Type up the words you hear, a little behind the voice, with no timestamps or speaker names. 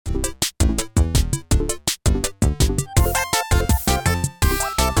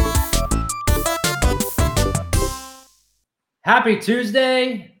Happy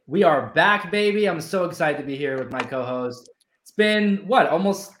Tuesday. We are back, baby. I'm so excited to be here with my co-host. It's been what,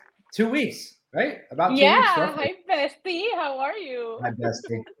 almost 2 weeks, right? About 2 weeks, Yeah, roughly. hi bestie. How are you? My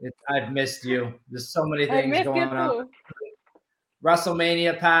bestie. I've missed you. There's so many I things missed you going on. too.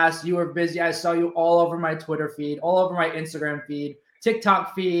 WrestleMania passed. You were busy. I saw you all over my Twitter feed, all over my Instagram feed,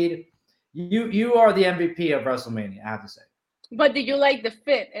 TikTok feed. You are the MVP of WrestleMania, I have to say. But did you like the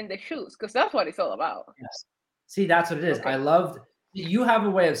fit and the shoes? Because that's what it's all about. Yes. See, that's what it is. I Okay. loved you have a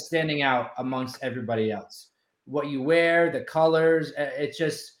way of standing out amongst everybody else. What you wear, the colors, it's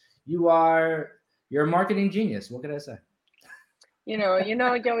just you're a marketing genius. What can I say?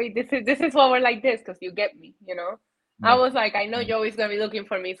 Joey, this is why we're like this, because you get me. I Yeah. was like, I know Joey's gonna be looking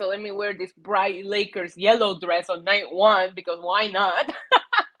for me, so let me wear this bright Lakers yellow dress on night one because why not?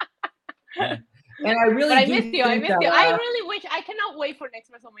 Yeah. And I But really I do missed you. I think missed that you. I really wish I cannot wait for next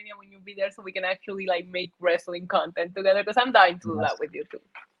WrestleMania when you be there so we can actually like make wrestling content together because I'm dying to do yes, that with you too.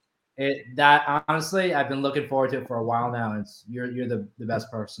 that honestly, I've been looking forward to it for a while now. It's you're the best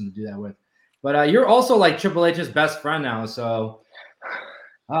person to do that with. But you're also like Triple H's best friend now, so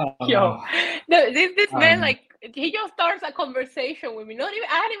I don't know. Yo, this I don't man know. like he just starts a conversation with me. Not even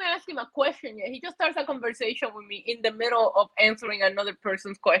I hadn't even asked him a question yet. He just starts a conversation with me in the middle of answering another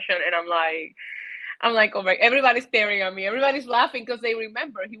person's question, and I'm like, oh my! Everybody's staring at me. Everybody's laughing because they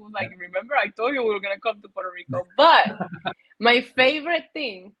remember. He was like, "Remember, I told you we were gonna come to Puerto Rico." But my favorite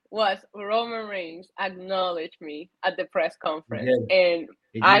thing was Roman Reigns acknowledged me at the press He conference, did. and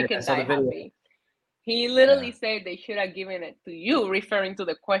He I did. I can saw die the video. happy. He Yeah. literally said they should have given it to you, referring to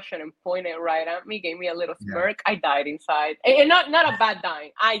the question, and pointed right at me, gave me a little Yeah. smirk. I died inside. And not a bad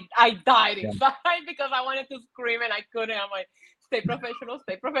dying. I died Yeah. inside because I wanted to scream and I couldn't. I'm like, stay professional,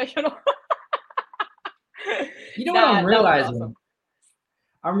 stay professional. You know what I'm That was realizing? awesome.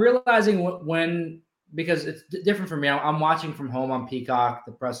 I'm realizing when because it's different for me. I'm watching from home on Peacock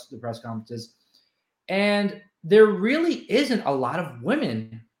the press conferences, and there really isn't a lot of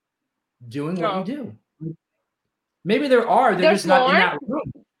women doing what you No. do. Maybe there are. They're There's just not in more. that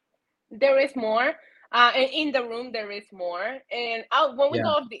room. There is more. And in the room, there is more. And when we go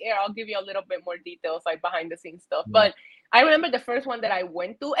Yeah. off the air, I'll give you a little bit more details, like behind the scenes stuff. Yeah. But I remember the first one that I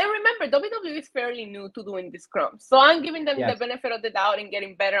went to. And remember, WWE is fairly new to doing these scrums. So I'm giving them the Yes. benefit of the doubt and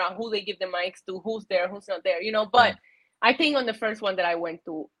getting better on who they give the mics to, who's there, who's not there. Yeah. But I think on the first one that I went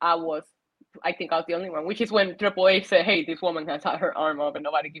to, I think I was the only one, which is when Triple H said, hey, this woman has had her arm up and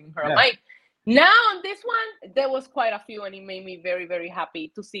nobody giving her a Yeah. mic. Now on this one, there was quite a few, and it made me very, very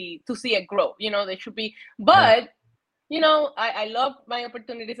happy to see it grow. There should be, Yeah. but I love my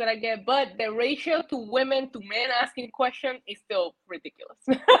opportunities that I get, but the ratio to women to men asking questions is still ridiculous.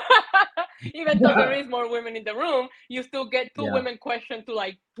 Even though there is more women in the room, you still get two Yeah. women questions to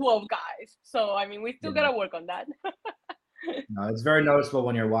like 12 guys. So I mean, we still Yeah. gotta work on that. No, it's very noticeable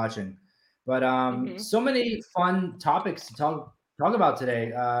when you're watching. But Hmm. so many fun topics to talk about today.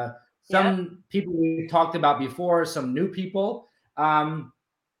 Yep. Some people we talked about before, some new people. Um,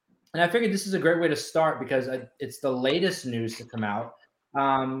 and I figured this is a great way to start because it's the latest news to come out.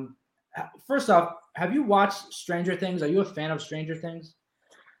 Um, First off, have you watched Stranger Things? Are you a fan of Stranger Things?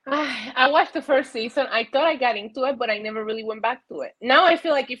 I watched the first season. I thought I got into it, but I never really went back to it. Now I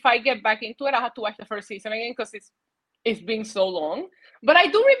feel like if I get back into it, I have to watch the first season again because it's been so long. But I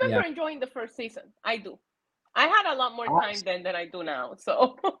do Yeah. remember enjoying the first season. I do. I had a lot more time then than I do now.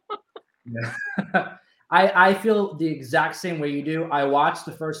 So Yeah. I feel the exact same way you do. I watched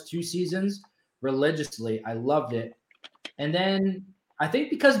the first two seasons religiously. I loved it. And then I think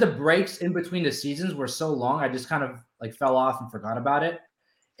because the breaks in between the seasons were so long, I just kind of like fell off and forgot about it.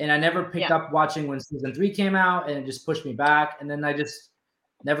 And I never picked yeah. up watching when season 3 came out, and it just pushed me back. And then I just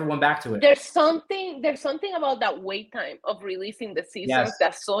never went back to it. There's something about that wait time of releasing the seasons Yes.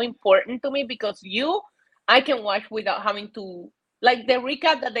 that's so important to me because I can watch without having to, like, the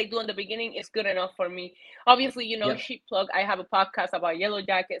recap that they do in the beginning is good enough for me. Obviously, Yep. sheep plug, I have a podcast about Yellow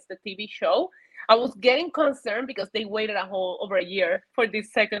Jackets, the TV show. I was getting concerned because they waited a whole over a year for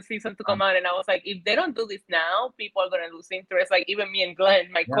this second season to come out, and I was like, if they don't do this now, people are gonna lose interest. Like even me and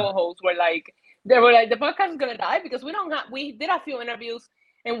Glenn, my Yeah. co-hosts, they were like the podcast is gonna die because we did a few interviews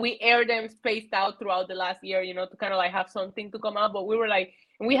and we aired them spaced out throughout the last year, to kind of like have something to come out. But we were like,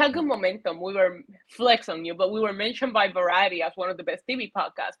 and we had good momentum. We were flex on you, but we were mentioned by Variety as one of the best TV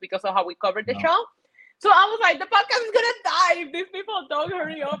podcasts because of how we covered the No. show. So I was like, the podcast is gonna die if these people don't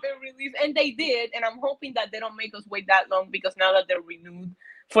hurry up and release. And they did. And I'm hoping that they don't make us wait that long because now that they're renewed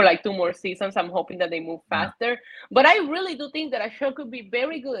for like 2 more seasons. I'm hoping that they move faster. But I really do think that a show could be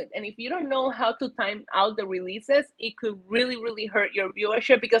very good. And if you don't know how to time out the releases, it could really, really hurt your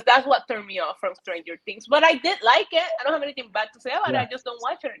viewership, because that's what turned me off from Stranger Things. But I did like it. I don't have anything bad to say about it. I just don't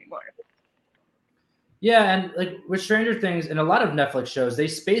watch it anymore. Yeah, and like with Stranger Things and a lot of Netflix shows, they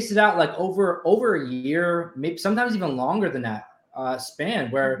space it out like over a year, maybe sometimes even longer than that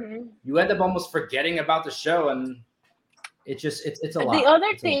span, where you end up almost forgetting about the show, and it's a lot. The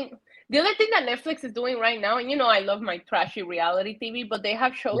other thing that Netflix is doing right now, and I love my trashy reality TV, but they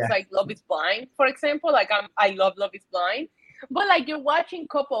have shows like Love is Blind, for example. Like I love Love is Blind, but like you're watching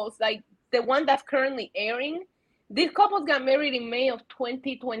couples, like the one that's currently airing. These couples got married in May of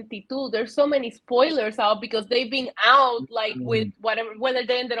 2022. There's so many spoilers out because they've been out like with whatever, whether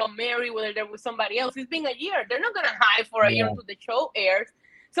they ended up married, whether they're with somebody else. It's been a year. They're not gonna hide for a year until the show airs.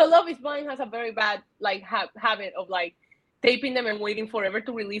 So Love is Blind has a very bad like habit of like taping them and waiting forever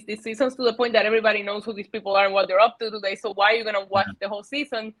to release these seasons, to the point that everybody knows who these people are and what they're up to today. So why are you gonna watch the whole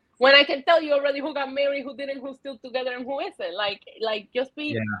season when I can tell you already who got married, who didn't, who's still together, and who isn't? Like just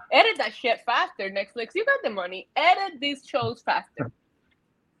edit that shit faster, Netflix. You got the money. Edit these shows faster.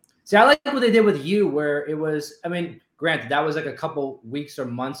 See, I like what they did with You, where it was, I mean, granted, that was like a couple weeks or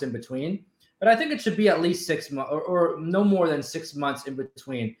months in between, but I think it should be at least 6 months or no more than 6 months in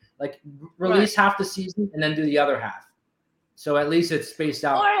between. Like release half the season and then do the other half. So at least it's spaced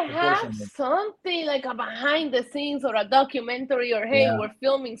out. Or have something like a behind the scenes or a documentary, or hey, we're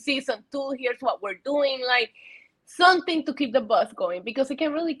filming season 2. Here's what we're doing. Like something to keep the buzz going, because it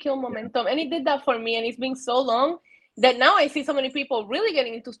can really kill momentum. And it did that for me. And it's been so long that now I see so many people really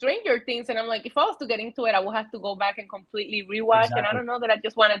getting into Stranger Things. And I'm like, if I was to get into it, I would have to go back and completely rewatch. And I don't know that I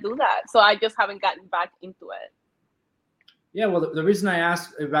just want to do that. So I just haven't gotten back into it. Yeah, well, the reason I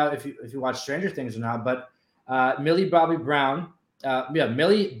asked about if you watch Stranger Things or not, but Millie Bobby Brown went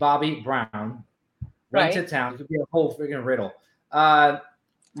to town. It could be a whole freaking riddle.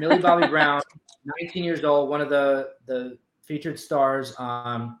 Millie Bobby Brown, 19 years old, one of the featured stars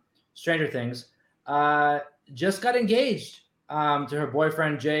on Stranger Things, just got engaged to her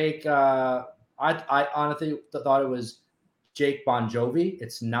boyfriend Jake. I honestly thought it was Jake Bon Jovi.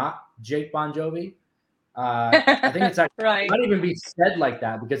 It's not Jake Bon Jovi. I think it's actually not even be said like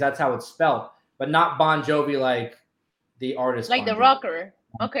that, because that's how it's spelled, but not Bon Jovi like the artist, like bon the Jovi. Rocker.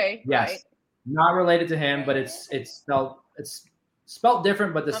 Okay. Yes, not related to him, but it's spelled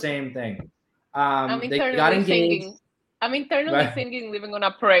different, but the same thing. They got engaged. I'm internally singing "Living on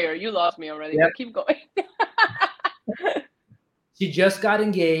a Prayer." You lost me already. But keep going. She just got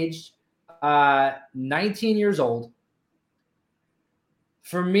engaged. 19 years old.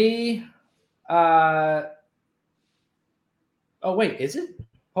 For me, oh wait, is it?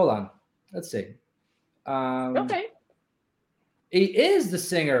 Hold on. Let's see. Okay. He is the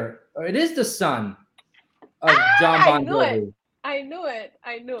singer, or it is the son of John Bon Jovi. I knew it.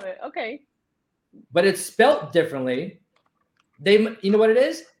 Okay. But it's spelt differently. You know what it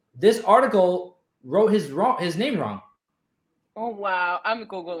is? This article wrote his name wrong. Oh wow! I'm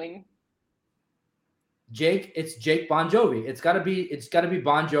googling. It's Jake Bon Jovi. It's gotta be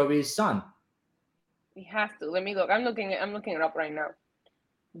Bon Jovi's son. He has to. Let me look. I'm looking it up right now.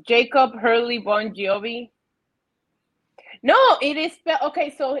 Jacob Hurley Bon Jovi. No, it is spelled.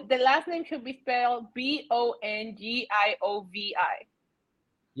 Okay, so the last name should be spelled Bongiovi.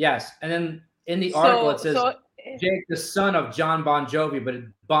 Yes, and then in the article it says Jake, the son of John Bon Jovi, but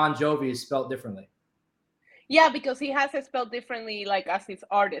Bon Jovi is spelled differently. Yeah, because he has it spelled differently, like as his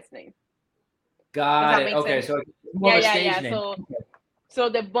artist name. Got it. Okay, so it's more of a stage name. So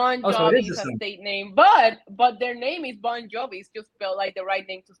the Bon Jovi is a state name, but their name is Bon Jovi. It's just spelled like the right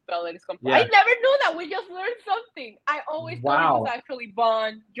name to spell it is complete. I never knew that. We just learned something. I always thought it was actually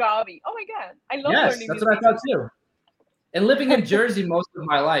Bon Jovi. Oh my god, I love learning. That's what I thought too. And living in Jersey most of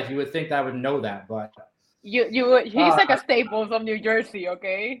my life, you would think that I would know that, but he's like a staple of New Jersey.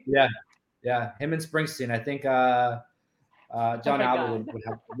 Okay. Yeah. Him and Springsteen. I think John Albert would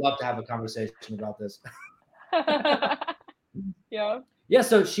love to have a conversation about this. Yeah,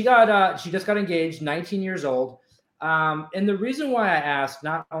 so she just got engaged, 19 years old. And the reason why I asked,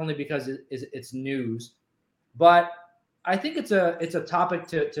 not only because it's news, but I think it's a topic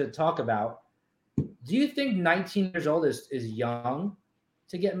to talk about. Do you think 19 years old is young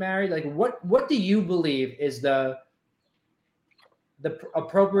to get married? Like what do you believe is the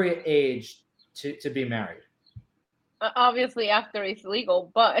appropriate age to be married? Obviously after it's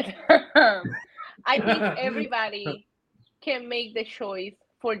legal, but I think everybody can make the choice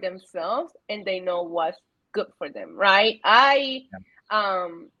for themselves and they know what's good for them, right?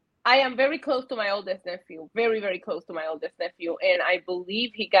 I am very close to my oldest nephew, very, very close to my oldest nephew. And I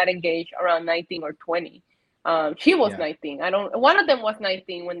believe he got engaged around 19 or 20. She was Yeah. 19. One of them was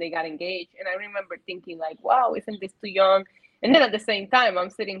 19 when they got engaged. And I remember thinking like, wow, isn't this too young? And then at the same time,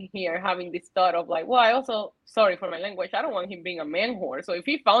 I'm sitting here having this thought of like, well, I also, sorry for my language, I don't want him being a man whore. So if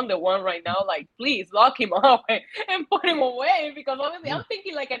he found the one right now, like, please lock him up and put him away. Because obviously I'm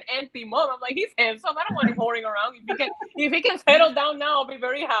thinking like an anti-mom. I'm like, he's handsome. I don't want him whoring around. If he can settle down now, I'll be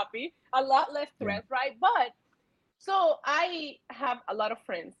very happy. A lot less stress, right? But so I have a lot of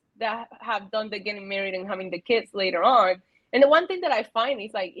friends that have done the getting married and having the kids later on. And the one thing that I find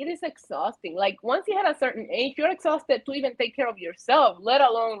is like it is exhausting. Like once you hit a certain age, you're exhausted to even take care of yourself, let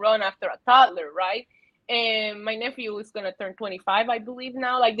alone run after a toddler, right? And my nephew is gonna turn 25, I believe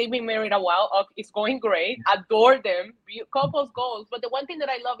now. Like they've been married a while. It's going great. Adore them. Couples goals. But the one thing that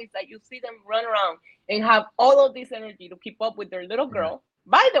I love is that you see them run around and have all of this energy to keep up with their little girl.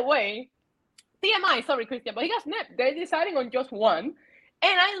 By the way, TMI, sorry, Christian, but he got snapped. They're deciding on just one.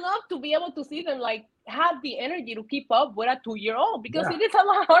 And I love to be able to see them like have the energy to keep up with a 2-year-old because it is a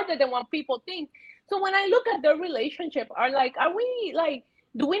lot harder than what people think. So when I look at their relationship, are we like,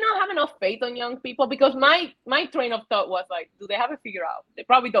 do we not have enough faith on young people? Because my train of thought was like, do they have it figured out? They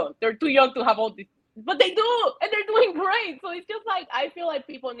probably don't. They're too young to have all this, but they do, and they're doing great. So it's just like I feel like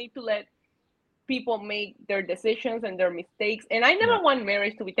people need to let people make their decisions and their mistakes. And I never want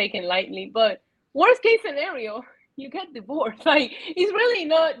marriage to be taken lightly, but worst case scenario, you get divorced. Like it's really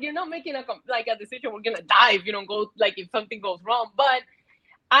not, you're not making a decision, we're gonna die if you don't go, like if something goes wrong. But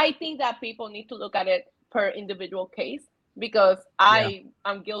I think that people need to look at it per individual case because I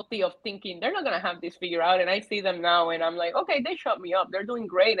am guilty of thinking they're not gonna have this figured out. And I see them now and I'm like, okay, they shut me up. They're doing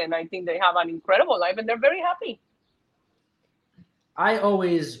great and I think they have an incredible life and they're very happy. I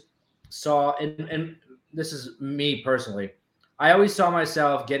always saw, and this is me personally, I always saw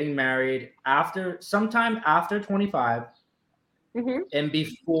myself getting married sometime after 25 and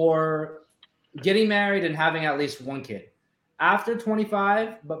before getting married and having at least one kid. After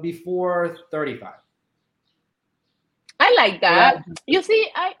 25, but before 35. I like that. You see,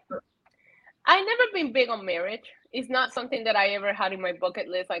 I never been big on marriage. It's not something that I ever had in my bucket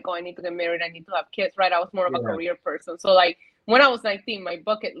list. Like, oh, I need to get married. I need to have kids, right? I was more of a career person. So, like, when I was 19, my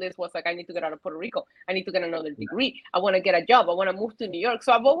bucket list was like, I need to get out of Puerto Rico. I need to get another degree. I want to get a job. I want to move to New York.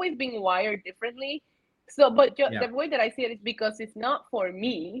 So I've always been wired differently. So, but the way that I see it is because it's not for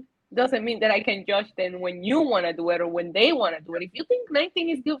me. Doesn't mean that I can judge them when you want to do it or when they want to do it. If you think 19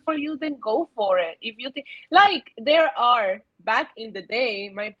 is good for you, then go for it. If you think, like, back in the day,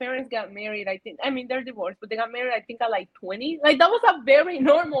 my parents got married, they're divorced, but they got married, I think, at like 20. Like, that was a very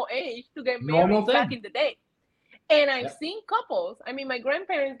normal age to get married back in the day. And I've seen couples, my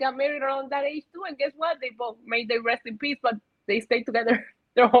grandparents got married around that age too, and guess what? They both made their rest in peace, but they stayed together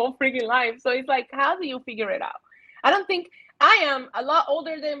their whole freaking life. So it's like, how do you figure it out? I don't think I am a lot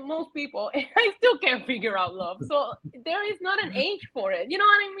older than most people, and I still can't figure out love. So there is not an age for it. You know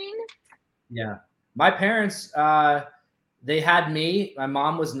what I mean? Yeah. My parents, they had me. My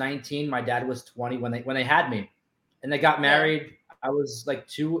mom was 19. My dad was 20 when they had me, and they got married. I was like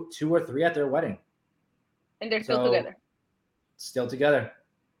two or three at their wedding. And they're still together. Still together.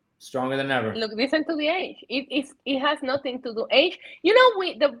 Stronger than ever. Look, listen to the age. It has nothing to do. Age,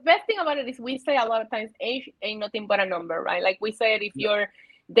 the best thing about it is we say a lot of times age ain't nothing but a number, right? Like we said, if you're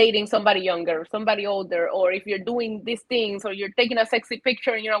dating somebody younger, somebody older, or if you're doing these things, or you're taking a sexy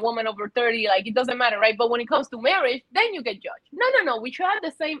picture and you're a woman over 30, like it doesn't matter, right? But when it comes to marriage, then you get judged. No. We should have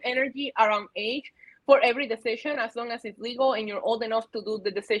the same energy around age for every decision as long as it's legal and you're old enough to do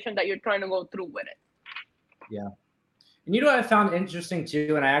the decision that you're trying to go through with it. Yeah. And you know what I found interesting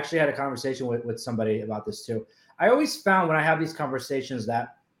too, and I actually had a conversation with somebody about this too. I always found when I have these conversations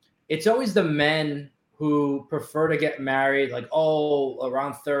that it's always the men who prefer to get married like,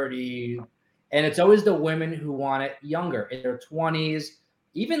 around 30. And it's always the women who want it younger, in their 20s,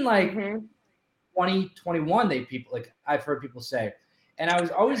 even like 20, 21, I've heard people say. And I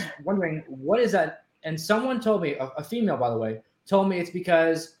was always wondering, what is that? And someone told me, a female, by the way, told me it's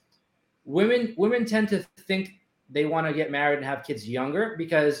because women tend to think they want to get married and have kids younger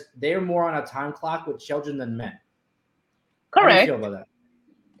because they're more on a time clock with children than men. Correct. How do you feel about that?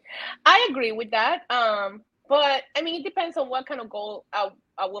 I agree with that. But it depends on what kind of goal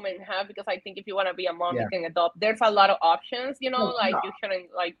a woman have, because I think if you want to be a mom, you can adopt. There's a lot of options, you shouldn't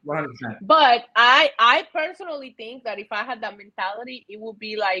 100%. But I personally think that if I had that mentality, it would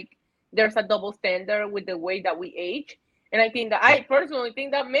be like there's a double standard with the way that we age. And I think that I personally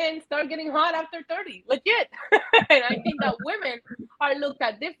think that men start getting hot after 30, legit. And I think that women are looked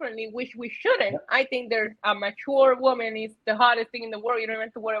at differently, which we shouldn't. I think there's a mature woman is the hottest thing in the world. You don't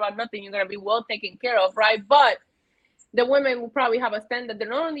have to worry about nothing. You're gonna be well taken care of, right? But the women will probably have a standard. They're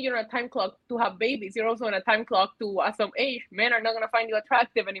not only you're on a time clock to have babies, you're also on a time clock to at some age. Men are not gonna find you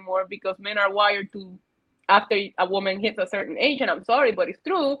attractive anymore because men are wired to after a woman hits a certain age, and I'm sorry, but it's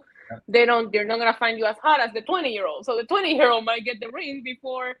true. They're not gonna find you as hot as the 20-year-old. So the 20-year-old might get the ring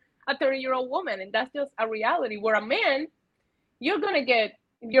before a 30-year-old woman, and that's just a reality. Where a man, you're gonna get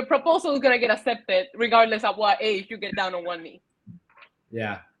your proposal is gonna get accepted regardless of what age you get down on one knee.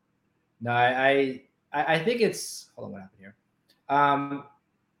 Yeah. No, I think it's hold on, what happened here?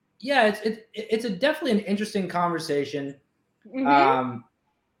 Yeah, it's a definitely an interesting conversation. Mm-hmm.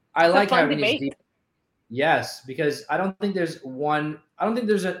 I It's like a fun having these debate. yes, because I don't think there's one. I don't think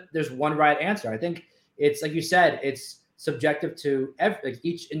there's one right answer. I think it's like you said, it's subjective to like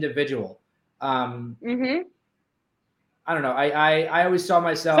each individual. Mm-hmm. I don't know. I always saw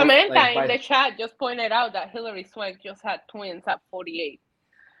myself Samantha like in by. the chat just pointed out that Hillary Swank just had twins at 48.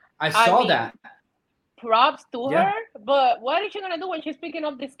 I I saw mean, that. props to Yeah. her, but what is she gonna do when she's picking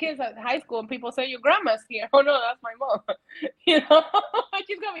up these kids at high school and people say your grandma's here? Oh no, that's my mom. You know,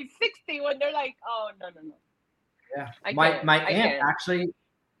 she's gonna be 60 when they're like, oh no. Yeah. I My can't. my I aunt can't. actually,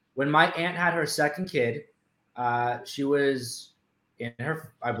 when my aunt had her second kid, she was in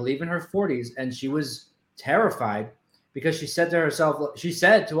her, I believe, in her 40s, and she was terrified because she said to herself, she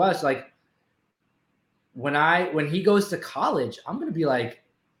said to us, like, when he goes to college, I'm gonna be like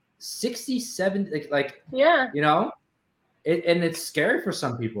 67, like Yeah. you know, and it's scary for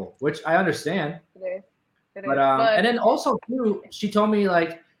some people, which I understand. It is. It But is. and But then also too, she told me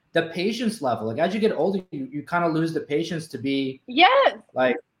like the patience level, like as you get older, you kind of lose the patience to be yes,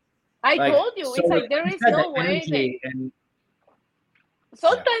 like I like told you, so it's like like there you is said, the no way that energy and yeah,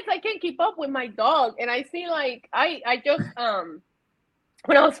 sometimes I can't keep up with my dog, and I see like I just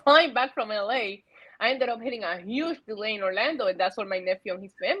when I was flying back from LA, I ended up hitting a huge delay in Orlando, and that's where my nephew and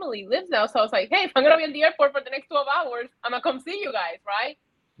his family lives now. So I was like, hey, if I'm gonna be in the airport for the next 12 hours, I'm gonna come see you guys, right?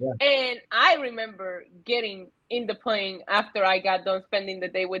 yeah, And I remember getting in the plane after I got done spending the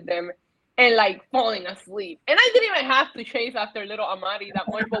day with them and like falling asleep. And I didn't even have to chase after little Amari that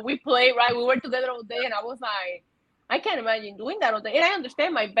much, but we played, right? We were together all day, and I was like, I can't imagine doing that all day. And I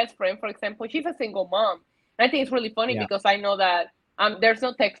understand my best friend, for example, she's a single mom. And I think it's really funny yeah, because I know that there's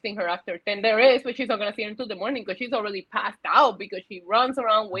no texting her after 10. There is, but she's not going to see her until the morning because she's already passed out because she runs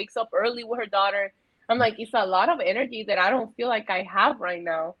around, wakes up early with her daughter. I'm like, it's a lot of energy that I don't feel like I have right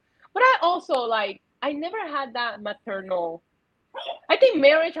now. But I also like I never had that maternal. I think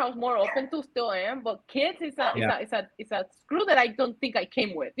marriage I was more open to, still am, but kids is yeah, it's a screw that I don't think I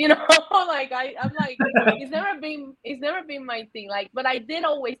came with. You know, like I'm like it's never been my thing. Like, but I did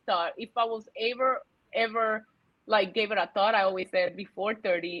always thought if I was ever like gave it a thought, I always said before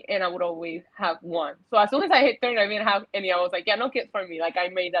 30, and I would always have one. So as soon as I hit 30, I didn't have any. I was like, yeah, no kids for me. Like I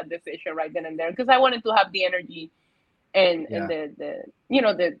made that decision right then and there because I wanted to have the energy and yeah, the you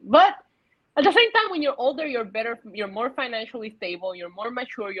know the but at the same time when you're older you're better, you're more financially stable, you're more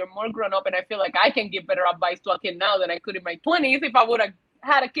mature, you're more grown up, and I feel like I can give better advice to a kid now than I could in my 20s if I would have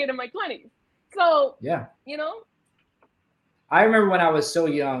had a kid in my 20s. So yeah. you know. I remember when I was so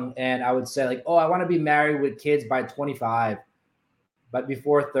young, and I would say like, oh, I want to be married with kids by 25, but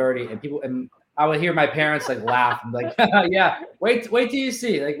before 30, and people, and I would hear my parents like laugh and like, yeah, wait till you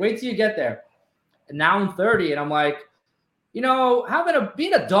see, like, wait till you get there. And now I'm 30, and I'm like,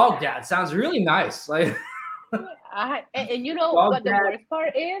 being a dog dad sounds really nice. Like And you know dog what the dad. worst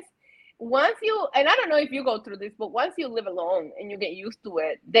part is? Once you, and I don't know if you go through this, but once you live alone and you get used to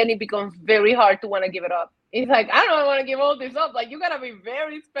it, then it becomes very hard to want to give it up. It's like, I don't want to give all this up. Like, you got to be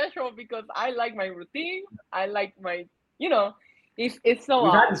very special because I like my routine. I like my, you know, it's so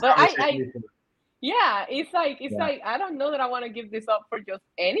We've had odd. this But conversation before. yeah, it's Yeah. like, I don't know that I want to give this up for just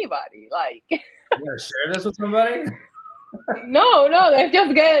anybody. Like, You want to share this with somebody? no, let's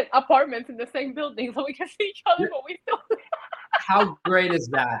just get apartments in the same building so we can see each other, but we still. How great is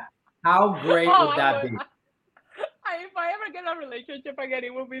that? How great Oh, would I that would. be? If I ever get a relationship again,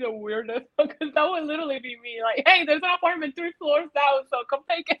 it will be the weirdest because that would literally be me. Like, hey, there's an apartment 3 floors down, so come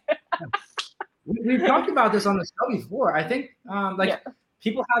take it. We've talked about this on the show before. I think Yeah. like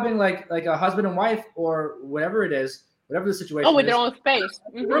people having like a husband and wife or whatever it is, whatever the Oh, situation with their is, own space.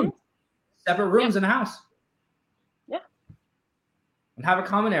 rooms, separate rooms in a house, Yeah. and have a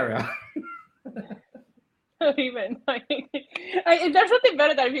common area. Even like, there's something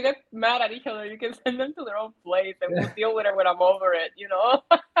better that if you get mad at each other, you can send them to their own place and we'll deal with it when I'm over it. You know.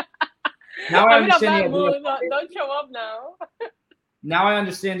 Now I I'm in a understand the bad idea. mood. Don't show up now. Now I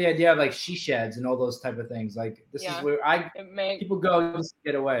understand the idea of like she sheds and all those type of things. Like this is Yeah, where it makes. people go just to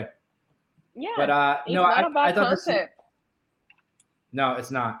get away. But Yeah, no, it's not a I bad thought this. concept. No,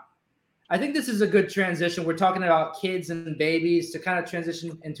 it's not. I think this is a good transition. We're talking about kids and babies to kind of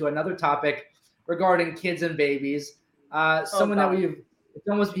transition into another topic regarding kids and babies. Oh Someone that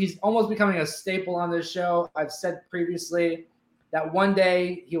God. he's almost becoming a staple on this show. I've said previously that one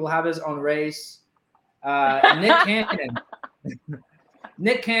day he will have his own race. Nick Cannon.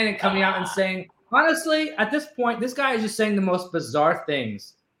 Nick Cannon coming out and saying, honestly, at this point, this guy is just saying the most bizarre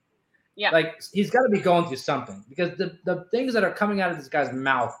things. Yeah. Like he's got to be going through something because the things that are coming out of this guy's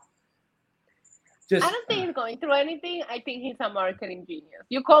mouth. I don't think he's going through anything. I think he's a marketing genius.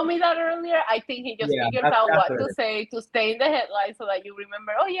 You called me that earlier. I think he just figures out what to say to stay in the headlines so that you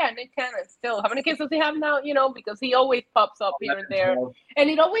remember, oh yeah, Nick Cannon still. How many kids does he have now? You know, because he always pops up here and there. And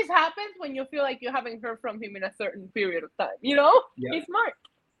it always happens when you feel like you haven't heard from him in a certain period of time. You know? Yeah. He's smart.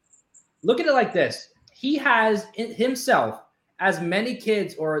 Look at it like this. He has himself as many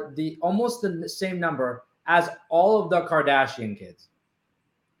kids or almost the same number as all of the Kardashian kids.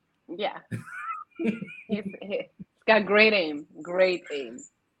 Yeah. he's got great aim. Great aim.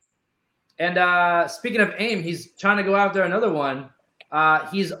 And speaking of aim, he's trying to go after another one.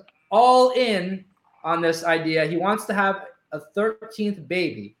 He's all in on this idea. He wants to have a 13th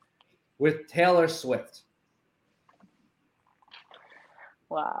baby with Taylor Swift.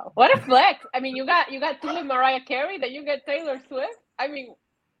 Wow. What a flex. I mean, you got two with Mariah Carey, then you get Taylor Swift. I mean,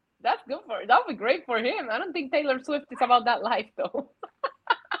 that's good for that would be great for him. I don't think Taylor Swift is about that life though.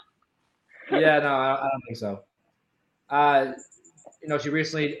 Yeah, no, I don't think so. She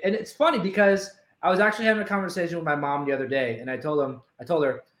recently, and it's funny because I was actually having a conversation with my mom the other day, and I told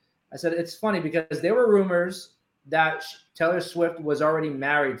her, I said, it's funny because there were rumors that Taylor Swift was already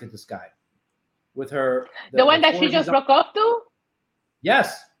married to this guy with her. The one that she just broke up to?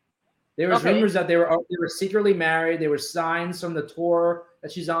 Yes. There was rumors that they were secretly married. There were signs from the tour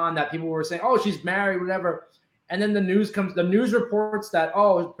that she's on that people were saying, oh, she's married, whatever. And then the news reports that,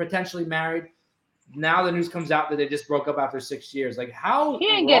 potentially married. Now the news comes out that they just broke up after 6 years. Like, how he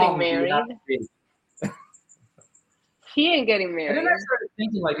ain't getting married. He ain't getting married. And then I started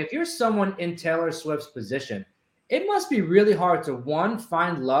thinking, like, if you're someone in Taylor Swift's position, it must be really hard to, one,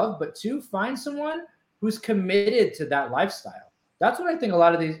 find love, but two, find someone who's committed to that lifestyle. That's what I think a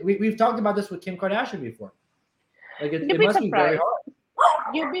lot of these, we've talked about this with Kim Kardashian before. Like, it must be very hard.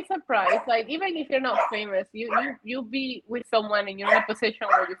 You'd be surprised. Like, even if you're not famous, you'll be with someone and you're in a position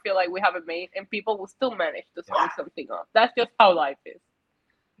where you feel like we have a mate and people will still manage to screw something up. That's just how life is.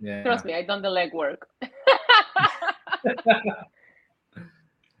 Yeah. Trust me, I've done the legwork.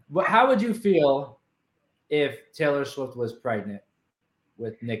 But how would you feel if Taylor Swift was pregnant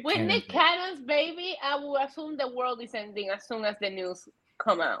with Nick Cannon's Nick Cannon's baby? I will assume the world is ending as soon as the news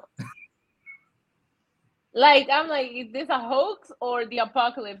come out. Like, I'm like, is this a hoax or the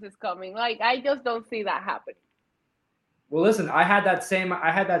apocalypse is coming? Like, I just don't see that happening. Well, listen, I had that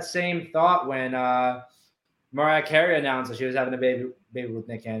same thought when Mariah Carey announced that she was having a baby with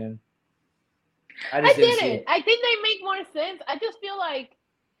Nick Cannon. I didn't. I think they make more sense. I just feel like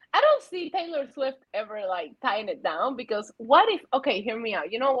I don't see Taylor Swift ever like tying it down because what if? Okay, hear me out.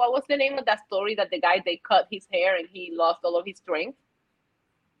 You know what was the name of that story that the guy they cut his hair and he lost all of his strength?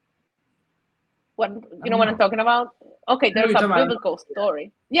 What you know what I'm talking about? Okay, there's a biblical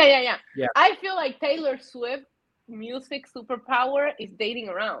story. Yeah. I feel like Taylor Swift music superpower is dating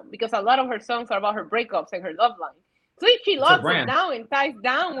around because a lot of her songs are about her breakups and her love life. So if she locks it down and ties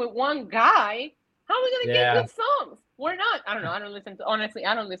down with one guy, how are we gonna get good songs? We're not. I don't know. I don't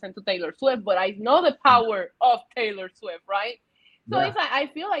listen to Taylor Swift, but I know the power of Taylor Swift, right? So it's like I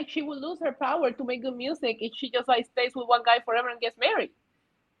feel like she will lose her power to make good music if she just like stays with one guy forever and gets married.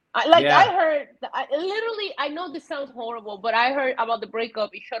 I heard, I know this sounds horrible, but I heard about the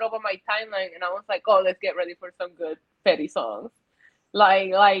breakup. It showed up on my timeline, and I was like, oh, let's get ready for some good petty songs.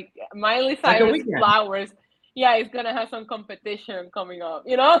 Like Miley Cyrus Flowers. Yeah, it's going to have some competition coming up,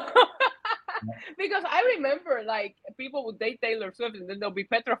 you know? Because I remember, like, people would date Taylor Swift, and then they'll be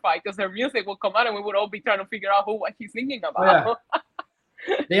petrified because her music will come out, and we would all be trying to figure out what she's singing about.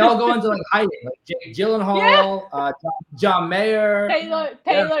 They all go into like hiding, like Jake Gyllenhaal, John Mayer, Taylor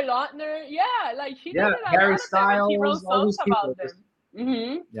Lautner, like she did it. Harry Styles, she wrote songs about them.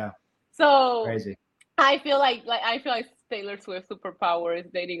 Mm-hmm. Yeah, so crazy. I feel like Taylor Swift's superpower is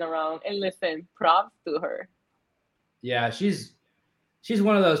dating around, and listen, props to her. Yeah, she's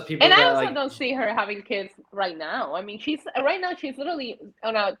one of those people. And I also don't see her having kids right now. I mean, she's literally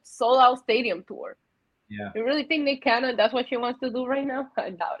on a sold-out stadium tour. Yeah. You really think they can, and that's what she wants to do right now? I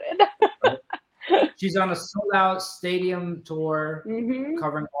doubt Right. it. She's on a sold out stadium tour, Hmm.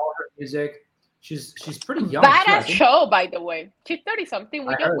 covering all her music. She's pretty young too. I Badass think show, by the way. She's 30 something.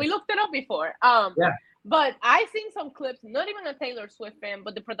 I heard. We looked it up before. Yeah. But I seen some clips, not even a Taylor Swift fan,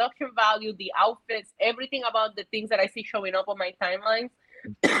 but the production value, the outfits, everything about the things that I see showing up on my timelines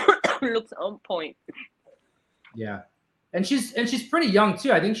looks on point. Yeah. And she's pretty young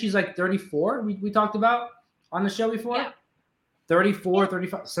too. I think she's like 34. We talked about on the show Yeah. before. 34, Yeah.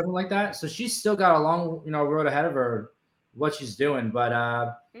 35, something like that. So she's still got a long, road ahead of her, what she's doing. But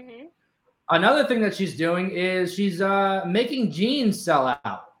Hmm. another thing that she's doing is she's making jeans sell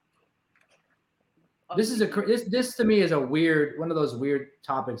out. This is this to me is a weird one of those weird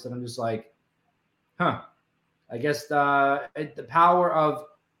topics that I'm just like, huh. I guess the power of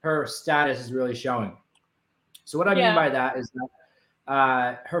her status is really showing. So what I mean Yeah. by that is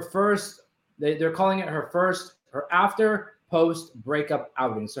that her first, they're calling it her after post breakup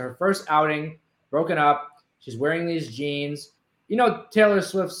outing. So her first outing, broken up. She's wearing these jeans. Taylor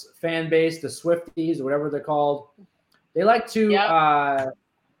Swift's fan base, the Swifties or whatever they're called. They like to Yeah.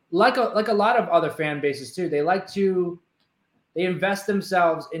 like a lot of other fan bases too. They invest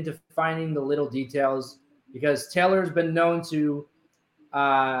themselves into finding the little details because Taylor's been known to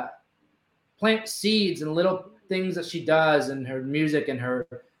plant seeds and little things that she does in her music and her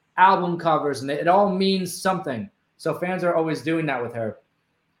album covers, and it all means something. So fans are always doing that with her.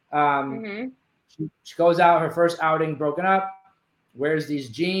 Hmm. She goes out, her first outing, broken up, wears these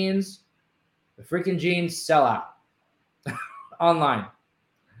jeans. The freaking jeans sell out online.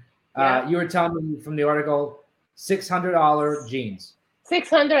 Yeah. You were telling me from the article, $600 jeans.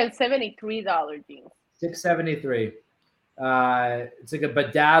 $673 jeans. 673. It's like a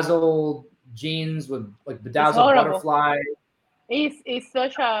bedazzled jeans with like It's bedazzled horrible. butterfly. It's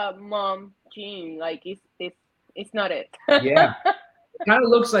such a mom jean. Like it's not it. Yeah, it kind of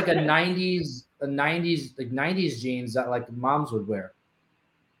looks like a '90s jeans that like moms would wear.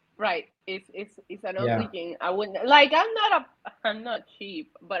 Right. It's an ugly Yeah, jean. I wouldn't like. I'm not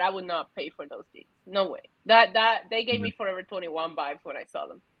cheap, but I would not pay for those jeans. No way. That they gave me Forever 21 vibes when I saw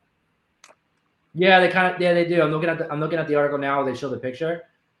them. yeah, they do. I'm looking at the article now. They show the picture.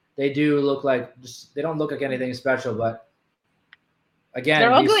 They do look like they don't look like anything special, but They're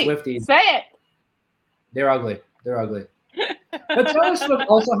again, these ugly. Swifties, Say they're ugly. They're ugly. it. But Taylor Swift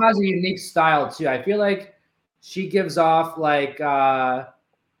also has a unique style too. I feel like she gives off like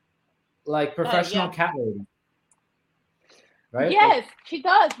professional Yeah. cat lady, right? Yes, she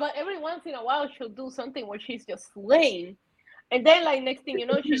does. But every once in a while, she'll do something where she's just slaying, and then like next thing you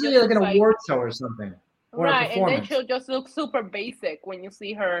know, she Usually just like an looks like award show or something, or a right, and then performance. she'll just look super basic when you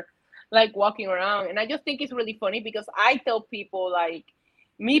see her like walking around. And I just think it's really funny because I tell people like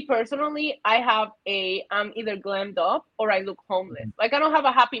me personally, I'm either glammed up or I look homeless. Like I don't have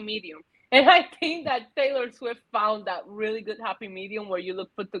a happy medium. And I think that Taylor Swift found that really good happy medium where you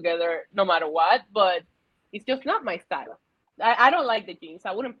look put together no matter what, but it's just not my style. I don't like the jeans.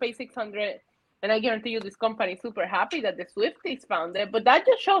 I wouldn't pay 600, and I guarantee you this company is super happy that the Swifties found it. But that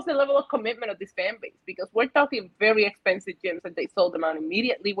just shows the level of commitment of this fan base because we're talking very expensive gyms and they sold them out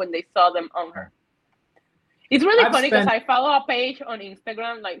immediately when they saw them on her. It's really I've funny because spent I follow a page on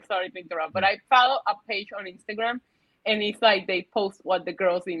Instagram, like sorry to interrupt, but I follow a page on Instagram and it's like they post what the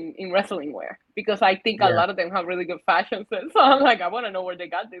girls in wrestling wear because I think a yeah. lot of them have really good fashion sense. So I'm like, I want to know where they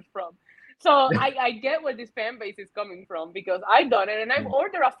got this from. So I get where this fan base is coming from because I've done it and I've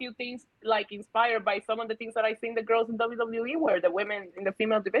ordered a few things like inspired by some of the things that I seen the girls in WWE wear, the women in the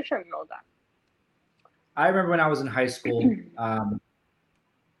female division and all that. I remember when I was in high school.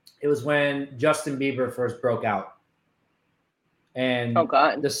 It was when Justin Bieber first broke out, Oh and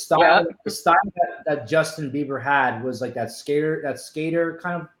God. the Yeah. style that Justin Bieber had was like that skater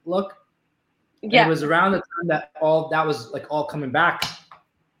kind of look. And it Yeah. was around the time that was like all coming back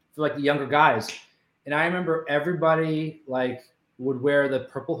for like the younger guys. And I remember everybody like would wear the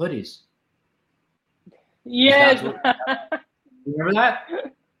purple hoodies. Yes. You remember that?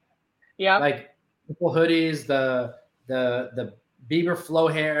 Yeah. Like purple hoodies, the Bieber flow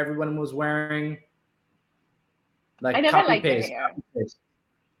hair everyone was wearing. I Like never copy liked the paste. hair. Copy paste.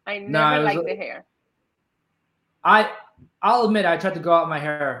 I No, never it was liked the hair. I'll admit I tried to grow out my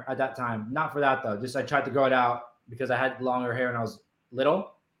hair at that time. Not for that though. Just I tried to grow it out because I had longer hair when I was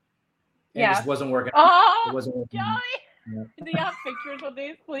little. And it Yeah. just wasn't working. Oh, It wasn't working. Joy! Yeah. Do you have pictures of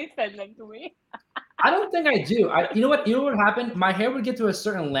this? Please send them to me. I don't think I do. You know what happened? My hair would get to a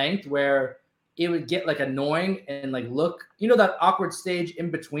certain length where it would get like annoying and like look, that awkward stage in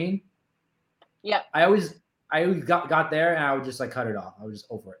between. Yeah. I always got there and I would just like cut it off. I was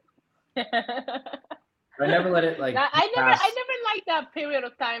just over it. I never let it like pass. I never liked that period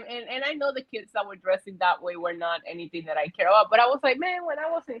of time, and I know the kids that were dressing that way were not anything that I care about. But I was like, man, when I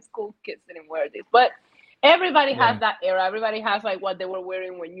was in school, kids didn't wear this. But everybody has that era. Everybody has like what they were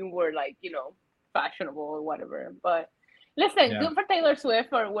wearing when you were like, fashionable or whatever. But listen, good for Taylor Swift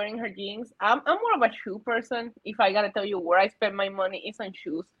for wearing her jeans. I'm more of a shoe person. If I gotta tell you where I spend my money, it's on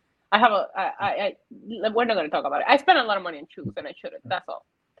shoes. I have we're not gonna talk about it. I spend a lot of money on shoes, and I shouldn't. That's all.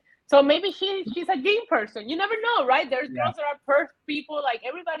 So maybe she's a jean person. You never know, right? There's girls that are purse people. Like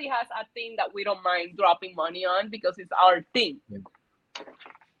everybody has a thing that we don't mind dropping money on because it's our thing. Yeah.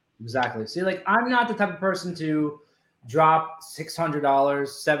 Exactly. See, like I'm not the type of person to drop $600,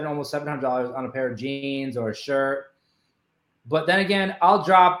 almost $700 on a pair of jeans or a shirt. But then again, I'll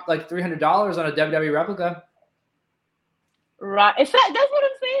drop like $300 on a WWE replica. Right. That's what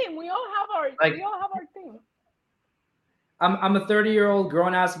I'm saying. We all have our thing. I'm a 30-year-old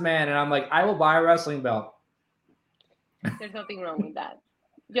grown-ass man, and I'm like, I will buy a wrestling belt. There's nothing wrong with that.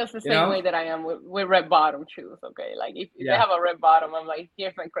 Just the same way that I am with red bottom shoes, okay? Like if they have a red bottom, I'm like,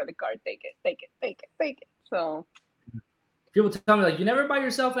 here's my credit card, take it. So people tell me like, you never buy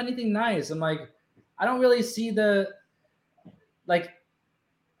yourself anything nice. I'm like, I don't really see like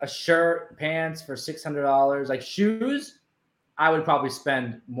a shirt, pants for $600. Like shoes, I would probably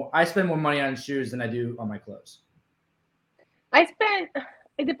spend more. I spend more money on shoes than I do on my clothes.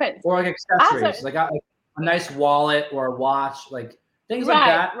 It depends. Or like accessories, like a nice wallet or a watch, like things like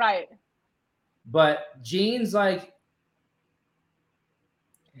that. Right. But jeans, like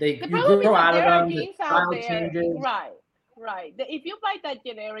you grow out of them. Jeans out there. Changes. Right. If you buy that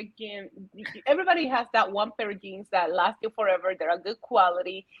generic jean, everybody has that one pair of jeans that last you forever. They're a good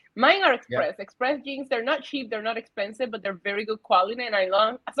quality. Mine are Express. Yeah. Express jeans, they're not cheap, they're not expensive, but they're very good quality. And as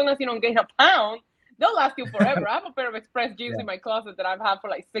long as you don't gain a pound, they'll last you forever. I have a pair of Express jeans in my closet that I've had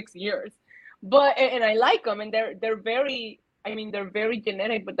for like 6 years. But and I like them, and they're very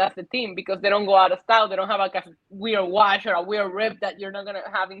generic, but that's the thing, because they don't go out of style. They don't have like a weird wash or a weird rip that you're not gonna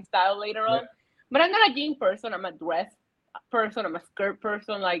have in style later on. But I'm not a jean person. I'm a dress person. I'm a skirt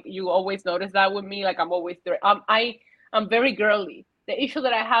person. Like you always notice that with me. Like I'm always there. I'm very girly. The issue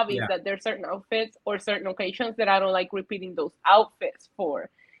that I have is that there's certain outfits or certain occasions that I don't like repeating those outfits for.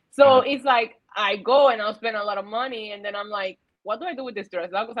 So it's like I go and I'll spend a lot of money, and then I'm like, what do I do with this dress?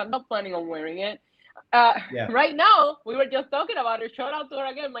 Because I'm not planning on wearing it. Right now, we were just talking about it. Shout out to her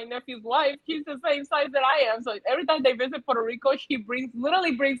again, my nephew's wife. She's the same size that I am. So every time they visit Puerto Rico, she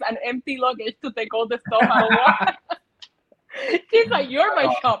literally brings an empty luggage to take all the stuff I don't want. She's like, you're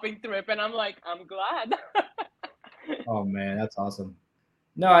my shopping trip. And I'm like, I'm glad. Oh, man, that's awesome.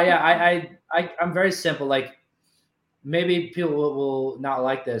 No, yeah, I'm very simple. Like, maybe people will not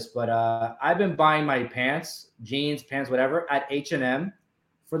like this, but I've been buying my jeans, pants, whatever, at H&M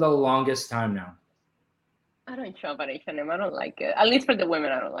for the longest time now. I don't shop at H&M. I don't like it. At least for the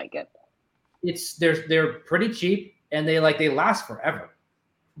women, I don't like it. They're pretty cheap, and they last forever.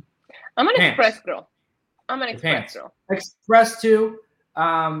 I'm an Express girl. Express girl. Express too.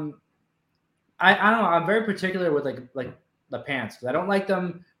 I don't know. I'm very particular with like the pants, because I don't like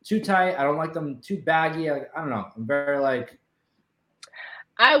them too tight. I don't like them too baggy. I don't know. I'm very like.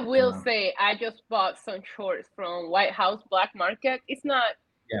 I will say I just bought some shorts from White House Black Market. It's not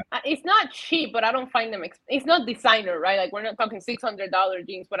cheap, but I don't find them. It's not designer, right? Like we're not talking $600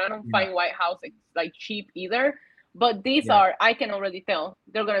 jeans, but I don't find White House like cheap either. But these are, I can already tell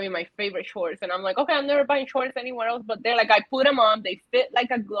they're gonna be my favorite shorts, and I'm like, okay, I'm never buying shorts anywhere else. But they're like, I put them on, they fit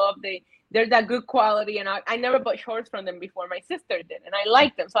like a glove. They're that good quality, and I never bought shorts from them before. My sister did, and I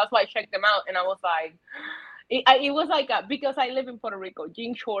liked them, so that's why I checked them out. And I was like, it was like because I live in Puerto Rico,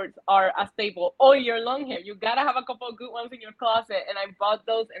 jean shorts are a staple all year long here. You gotta have a couple of good ones in your closet, and I bought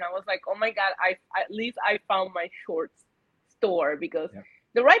those, and I was like, oh my god, at least I found my shorts store, because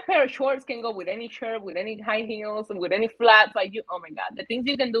the right pair of shorts can go with any shirt, with any high heels, and with any flats. Like oh my god, the things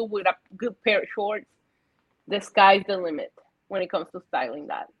you can do with a good pair of shorts, the sky's the limit when it comes to styling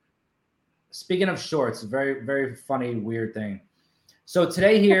that. Speaking of shorts, very, very funny, weird thing. So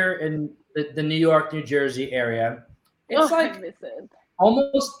today here in the New York, New Jersey area, it's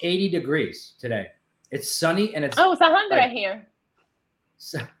almost 80 degrees today. It's sunny, and it's 100 here.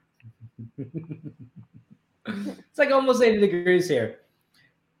 It's like almost 80 degrees here.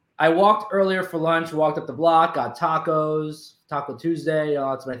 I walked earlier for lunch, walked up the block, got tacos, Taco Tuesday.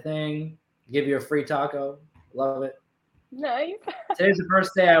 That's my thing. Give you a free taco. Love it. Nice. Today's the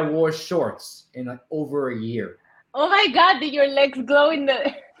first day I wore shorts in like over a year. Oh my god, did your legs glow in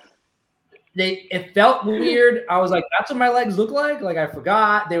the... It felt weird. I was like, that's what my legs look like? Like I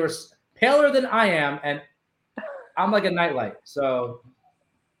forgot. They were paler than I am, and I'm like a nightlight. So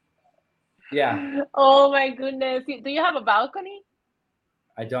Yeah, Oh my goodness. Do you have a balcony?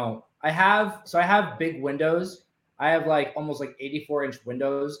 I don't. I have big windows. I have like almost like 84-inch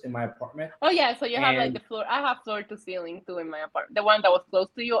windows in my apartment, Oh yeah, so you have like and the floor. I have floor to ceiling too in my apartment. The one that was close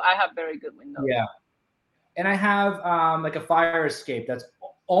to you, I have very good windows. yeah, and I have like a fire escape that's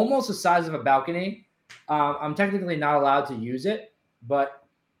almost the size of a balcony. I'm technically not allowed to use it, but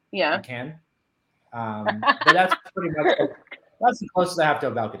I Yeah. can. But that's pretty much that's the closest I have to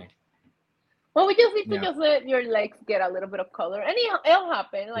a balcony. Well, we just need to Yeah. just let your legs get a little bit of color, and it'll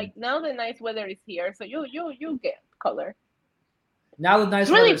happen. Like now, the nice weather is here, so you get color. Now the It's nice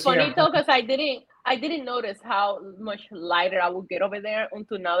weather really is here. funny though, because I didn't notice how much lighter I would get over there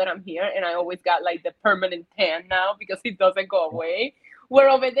until now that I'm here, and I always got like the permanent tan now because it doesn't go away. Where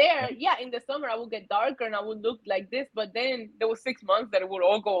over there, yeah, in the summer I would get darker and I would look like this, but then there was 6 months that it would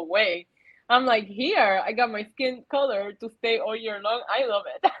all go away. I'm like, here, I got my skin color to stay all year long. I love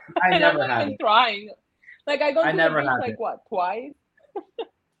it, I and I'm never not had even it. trying. Like I go I to the never beach had like it. what, twice?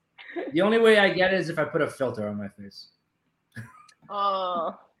 The only way I get it is if I put a filter on my face.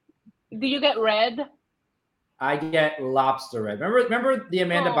 Uh, do you get red? I get lobster red. Remember the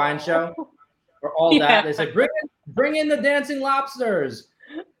Amanda Bynes show Oh, or all that? yeah, They say bring in the dancing lobsters.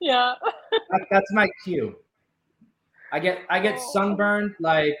 yeah. That's my cue. I get Oh, sunburned.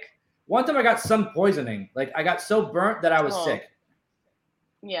 Like one time I got sun poisoning. Like I got so burnt that I was oh, sick.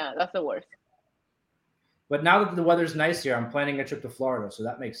 yeah. That's the worst. But now that the weather's nice here, I'm planning a trip to Florida, so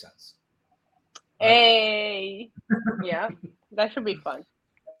that makes sense. Right? Hey, yeah, that should be fun.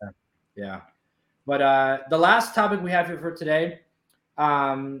 Yeah. But the last topic we have here for today,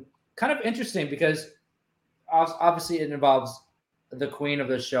 kind of interesting because obviously it involves the queen of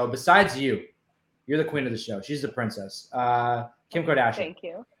the show. Besides you, you're the queen of the show. She's the princess. Kim Kardashian, Thank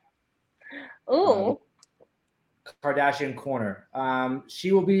you. the Ooh, Kardashian corner.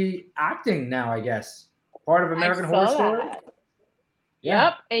 She will be acting now, I guess. Part of I American Horror saw Story. that. Yeah.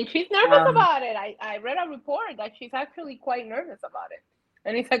 Yep, and she's nervous Um, about it. I read a report that she's actually quite nervous about it,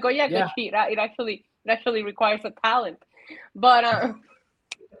 and it's like, oh yeah, yeah. because it actually requires a talent. But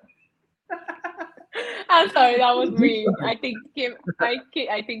I'm sorry, that was mean. I think Kim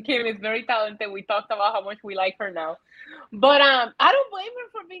is very talented. We talked about how much we like her now, but I don't blame her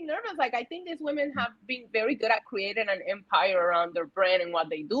for being nervous. Like I think these women have been very good at creating an empire around their brand and what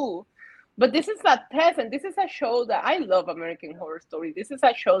they do. But this is a test, and this is a show that I love. American Horror Story. This is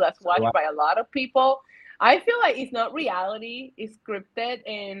a show that's So, watched by a lot of people. I feel like it's not reality; it's scripted,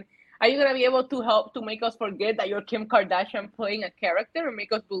 and are you gonna be able to help to make us forget that you're Kim Kardashian playing a character and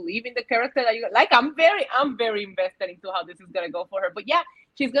make us believe in the character that you like? I'm very invested into how this is gonna go for her. But yeah,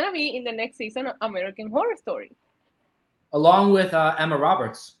 she's gonna be in the next season of American Horror Story. along with Emma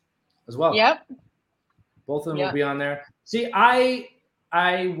Roberts as well. Yep. Both of them will Yeah. be on there. See, I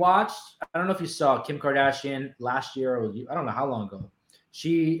watched. I don't know if you saw Kim Kardashian last year or I don't know how long ago.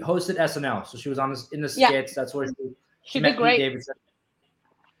 She hosted SNL, so she was on in the Yeah. skits. That's where she She did met Pete great. Davidson.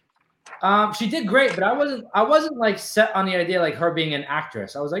 She did great, but I wasn't like set on the idea like her being an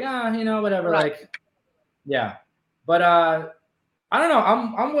actress. I was like, whatever. Right. Like, yeah. But I don't know.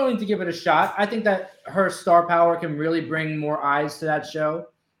 I'm willing to give it a shot. I think that her star power can really bring more eyes to that show.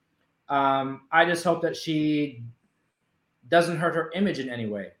 I just hope that she doesn't hurt her image in any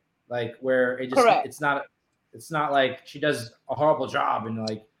way, like where Correct. it's not like she does a horrible job and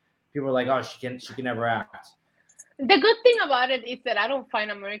like people are like, oh, she can never act. The good thing about it is that I don't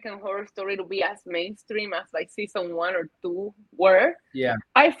find American Horror Story to be as mainstream as like season 1 or 2 were. Yeah,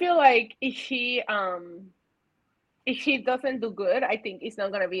 I feel like if she doesn't do good, I think it's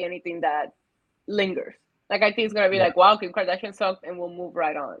not gonna be anything that lingers. Like I think it's gonna be yeah. like, wow, Kim Kardashian sucked, and we'll move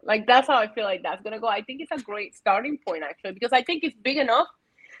right on. Like that's how I feel like that's gonna go. I think it's a great starting point actually because I think it's big enough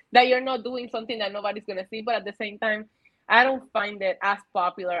that you're not doing something that nobody's gonna see, but at the same time, I don't find it as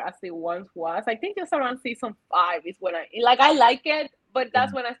popular as it once was. I think just around season 5 is when I like it, but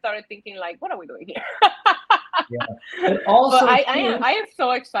that's when I started thinking like, what are we doing here? Yeah. But But also I am too, I am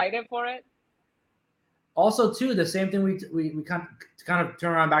so excited for it. the same thing we kind of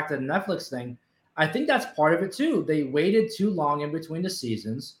turn around back to the Netflix thing. I think that's part of it too. They waited too long in between the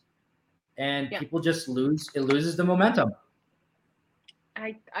seasons, and Yeah. people just loses the momentum.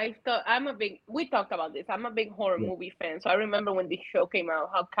 I thought we talked about this. I'm a big horror Yeah, movie fan. So I remember when this show came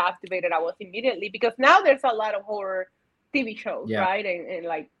out, how captivated I was immediately because now there's a lot of horror TV shows, yeah, right? And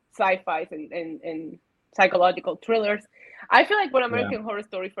like sci-fi and psychological thrillers. I feel like when yeah. American Horror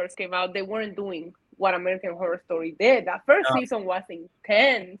Story first came out, they weren't doing what American Horror Story did. That first season was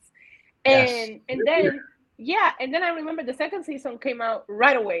intense. Yes. And then yeah, and then I remember the second season came out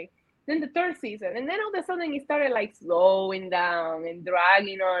right away. then the third season, and then all of a sudden it started like slowing down and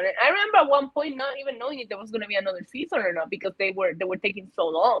dragging on. And I remember at one point not even knowing if there was going to be another season or not because they were taking so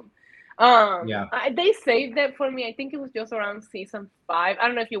long. Yeah. They saved it for me. I think it was just around season 5. I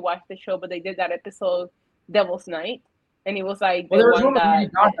don't know if you watched the show, but they did that episode Devil's Night, and it was like Well, the there was one one with Lady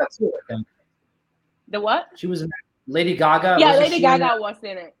that Gaga too, I think. the what? She was in Lady Gaga. Yeah, Wasn't Lady she in that? Gaga was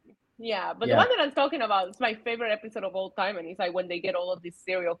in it. Yeah, but the Yeah. one that I'm talking about is my favorite episode of all time, and it's like when they get all of these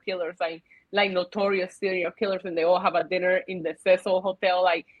serial killers, like notorious serial killers, and they all have a dinner in the Cecil Hotel.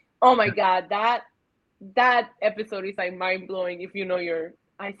 Like, oh my god, that episode is like mind blowing. If you know your,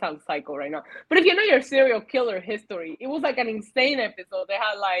 I sound psycho right now, but if you know your serial killer history, it was like an insane episode. They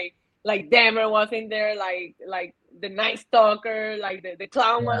had like Dahmer was in there, like the Night Stalker, like the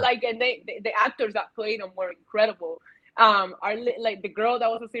clown one, Yeah. like, and the actors that played them were incredible. Like the girl that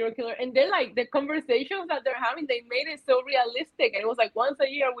was a serial killer, and they're like the conversations that they're having, they made it so realistic, and it was like once a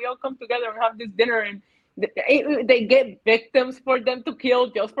year we all come together and have this dinner, and they get victims for them to kill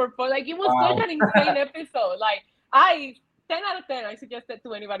just for fun. Like, it was Wow. such an insane episode. Like, I 10 out of 10, I suggest it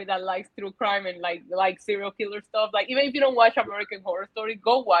to anybody that likes true crime and like serial killer stuff. Like, even if you don't watch American Horror Story,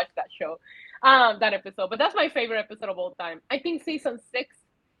 go watch that show, that episode. But that's my favorite episode of all time. I think season 6,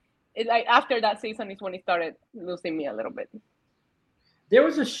 like after that season is when it started losing me a little bit. There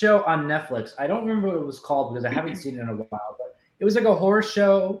was a show on Netflix. I don't remember what it was called because I haven't seen it in a while, but it was like a horror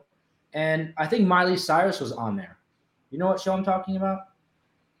show, and I think Miley Cyrus was on there. You know what show I'm talking about?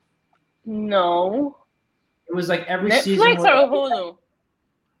 No. It was like every season. Netflix or Hulu?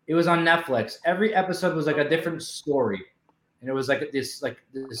 It was on Netflix. Every episode was like a different story, and it was like this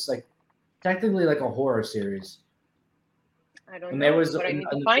technically like a horror series. I don't And know, there was but I need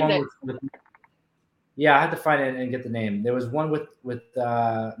to find it. Yeah, I had to find it and get the name. There was one with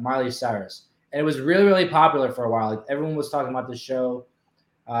Miley Cyrus, and it was really, really popular for a while. Like, everyone was talking about this show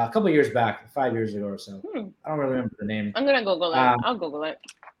a couple of years back, 5 years ago or so. I don't really remember the name. I'm gonna Google it. I'll Google it.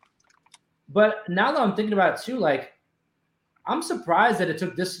 But now that I'm thinking about it too, like, I'm surprised that it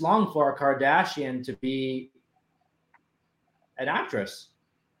took this long for a Kardashian to be an actress.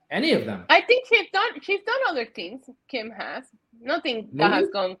 Any of them. I think she's done other things. Kim has. Nothing that has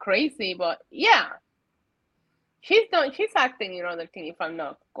gone crazy, but yeah. She's acting in other things, if I'm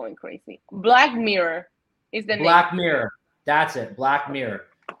not going crazy. Black Mirror is the name. Black Mirror. That's it. Black Mirror.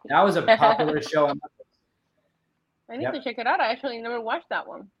 That was a popular show on Netflix. I need to check it out. I actually never watched that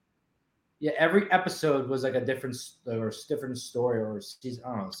one. Yeah, every episode was like a different story or season.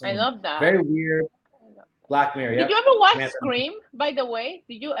 I don't know. I love that. Very weird. Black Mirror. Did you ever watch Scream, by the way?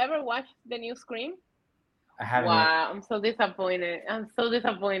 Did you ever watch the new Scream? I haven't. Wow, yet. I'm so disappointed. I'm so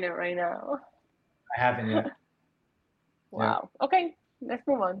disappointed right now. I haven't yet. Wow. Yeah. Okay, let's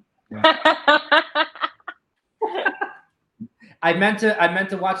move on. Yeah. I meant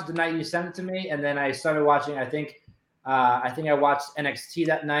to watch it the night you sent it to me, and then I started watching. I think I watched NXT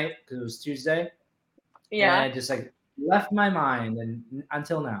that night because it was Tuesday. Yeah. And I just like left my mind, and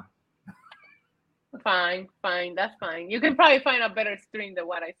until now. Fine, that's fine. You can probably find a better stream than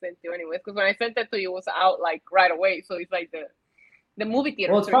what I sent you, anyways. Because when I sent it to you, it was out like right away. So it's like the movie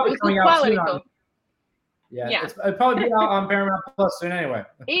theater. Well, it's probably coming out soon. Yeah. It'll probably be out on Paramount Plus soon anyway.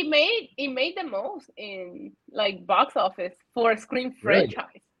 It made the most in like box office for a Scream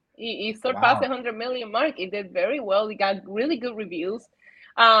franchise. It surpassed the 100 million mark. It did very well. It got really good reviews.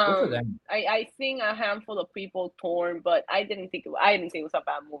 I think a handful of people torn, but I didn't think it was a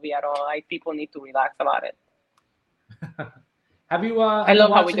bad movie at all. Like, people need to relax about it. Have you? I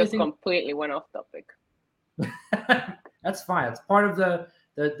love how we just completely went off topic. That's fine. It's part of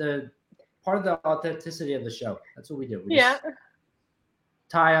the authenticity of the show. That's what we do. We just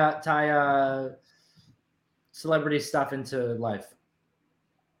tie celebrity stuff into life.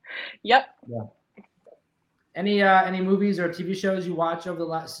 Yep. Yeah. Any movies or TV shows you watch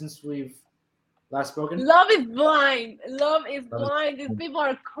over since we've last spoken? Love is Blind. These people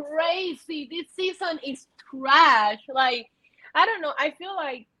are crazy. This season is trash. Like, I don't know. I feel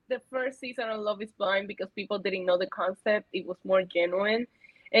like the first season of Love is Blind, because people didn't know the concept, it was more genuine.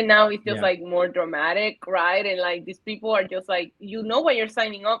 And now it's just like more dramatic, right? And like, these people are just like, you know what you're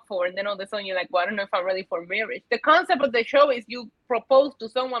signing up for, and then all of a sudden you're like, well, I don't know if I'm ready for marriage. The concept of the show is you propose to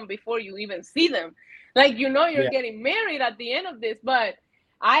someone before you even see them. Like, you know, you're getting married at the end of this, but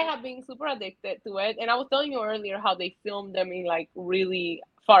I have been super addicted to it. And I was telling you earlier how they filmed them in like really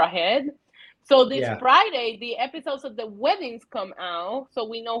far ahead. So this Friday, the episodes of the weddings come out, so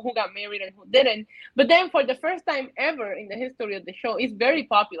we know who got married and who didn't. But then for the first time ever in the history of the show, it's very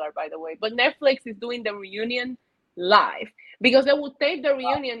popular, by the way, but Netflix is doing the reunion live, because they would tape the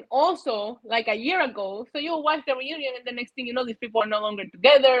reunion also like a year ago. So you'll watch the reunion, and the next thing you know, these people are no longer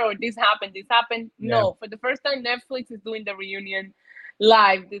together, or this happened, this happened. Yeah. No, for the first time, Netflix is doing the reunion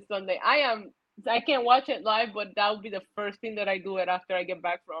live this Sunday. I can't watch it live, but that would be the first thing that I do it after I get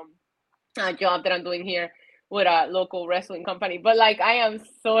back from a job that I'm doing here with a local wrestling company. But like, I am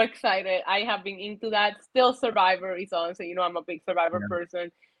so excited. I have been into that. Still, Survivor is on, so you know I'm a big Survivor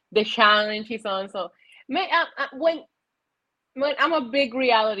person. The challenge is on, so man, when I'm a big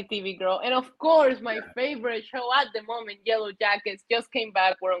reality TV girl, and of course, my favorite show at the moment, Yellow Jackets, just came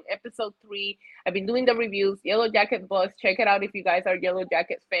back. We're on episode 3. I've been doing the reviews. Yellow Jacket Buzz, check it out if you guys are Yellow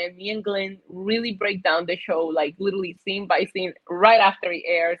Jackets fan. Me and Glenn really break down the show, like literally scene by scene, right after it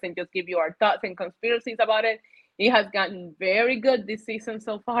airs, and just give you our thoughts and conspiracies about it. It has gotten very good this season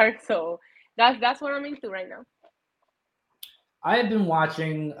so far, so that's what I'm into right now. I have been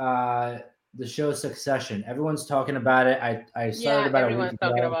watching the show Succession. Everyone's talking about it. I started about a week everyone's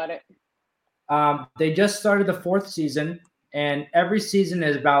talking about it. They just started the 4th season, and every season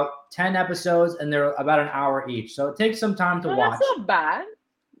is about 10 episodes, and they're about an hour each. So it takes some time to watch. That's not bad.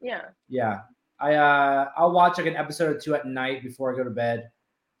 Yeah. Yeah. I'll watch like an episode or 2 at night before I go to bed.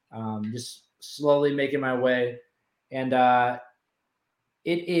 Just slowly making my way, and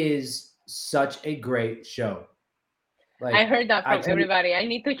it is such a great show. Like, I heard that from everybody. I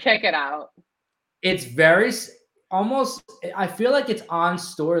need to check it out. It's very almost. I feel like it's on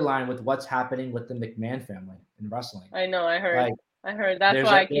storyline with what's happening with the McMahon family in wrestling. I know. I heard. Like, I heard. That's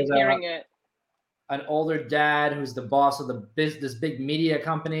why I keep hearing it. An older dad who's the boss of this big media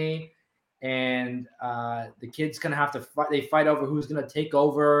company, and the kids gonna have to fight. They fight over who's gonna take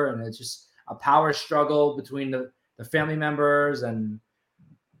over, and it's just a power struggle between the family members, and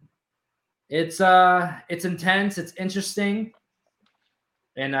it's intense, it's interesting,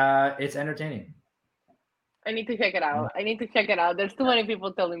 and it's entertaining. I need to check it out. There's too many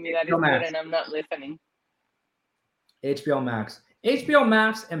people telling me that it's good, and I'm not listening. HBO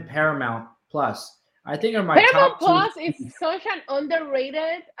Max and Paramount Plus, I think, are my Paramount top Plus is such an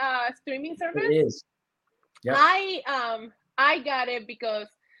underrated streaming service. It is. Yep. I got it because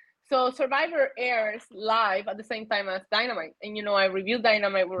Survivor airs live at the same time as Dynamite, and you know I review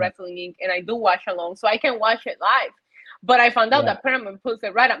Dynamite with Wrestling Inc. and I do watch along, so I can watch it live. But I found out that Paramount puts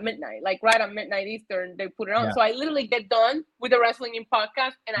it right at midnight, like right at midnight Eastern, they put it on. Yeah. So I literally get done with the Wrestling Inc.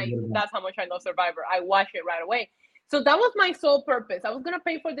 podcast, and that's how much I love Survivor. I watch it right away. So that was my sole purpose. I was gonna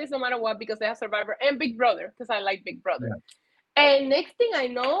pay for this no matter what because they have Survivor and Big Brother because I like Big Brother. Yeah. And next thing I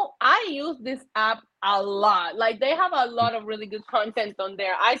know, I use this app a lot. Like they have a lot of really good content on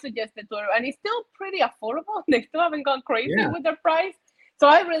there. I suggested to her, and it's still pretty affordable. They still haven't gone crazy with their price. So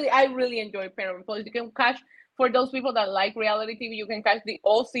I really enjoy Paramount Plus. You can catch, for those people that like reality TV, you can catch the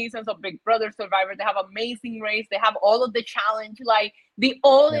all seasons of Big Brother, Survivor. They have Amazing Race. They have all of the challenge, like the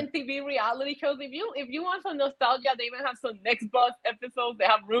old MTV reality shows. If you want some nostalgia, they even have some Next Bus episodes. They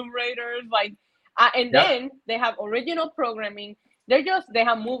have Room Raiders, like. And then they have original programming. They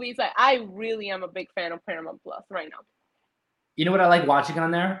have movies. Like I really am a big fan of Paramount Plus right now. You know what I like watching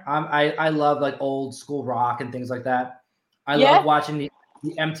on there? I love like old school rock and things like that. I love watching the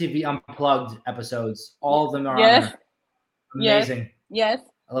MTV Unplugged episodes. All of them are on there. Amazing. Yes.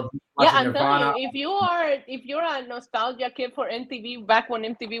 I love watching I'm telling you, if you're a nostalgia kid for MTV back when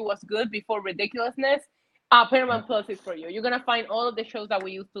MTV was good before ridiculousness. Paramount Plus is for you. You're gonna find all of the shows that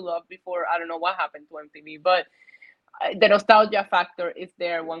we used to love before. I don't know what happened to MTV, but the nostalgia factor is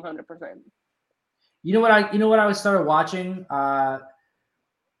there 100%. You know what I started watching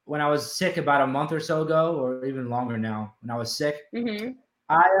when I was sick about a month or so ago, or even longer now. When I was sick,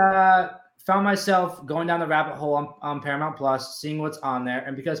 I found myself going down the rabbit hole on Paramount Plus, seeing what's on there,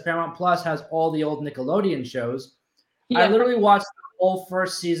 and because Paramount Plus has all the old Nickelodeon shows, I literally watched the whole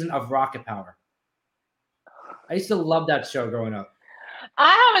first season of Rocket Power. I used to love that show growing up.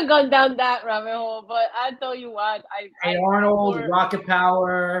 I haven't gone down that rabbit hole, but I tell you what, Arnold, Rocket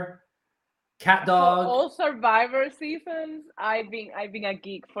Power, Cat Dog. All Survivor seasons, I've been a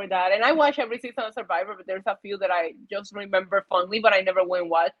geek for that, and I watch every season of Survivor. But there's a few that I just remember fondly, but I never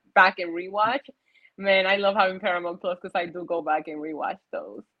went back and rewatch. Man, I love having Paramount Plus because I do go back and rewatch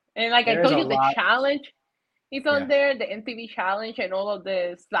those. And like I told you, the challenge. It's on there, the MTV Challenge and all of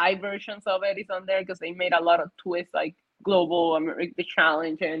the side versions of it is on there because they made a lot of twists like Global, the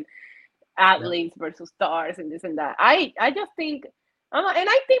Challenge, and Athletes versus Stars and this and that. I just think, and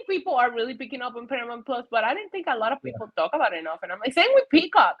I think people are really picking up on Paramount Plus, but I didn't think a lot of people talk about it enough. And I'm like, same with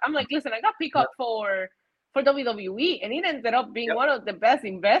Peacock. I'm like, listen, I got Peacock for WWE, and it ended up being one of the best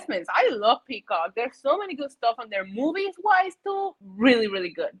investments. I love Peacock. There's so many good stuff on there, movies-wise too, really,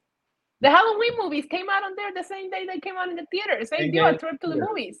 really good. The Halloween movies came out on there the same day they came out in the theater. Same deal, a trip to the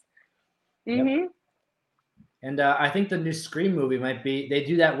movies. Yep. And I think the new Scream movie might be. They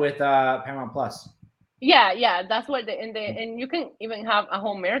do that with Paramount Plus. Yeah, that's what and you can even have a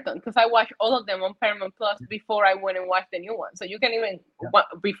home marathon because I watched all of them on Paramount Plus before I went and watched the new one. So you can even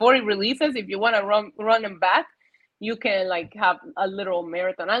before it releases, if you want to run them back, you can like have a little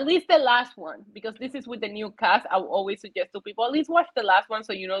marathon. At least the last one, because this is with the new cast. I will always suggest to people at least watch the last one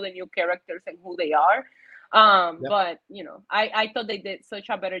so you know the new characters and who they are. But you know, I thought they did such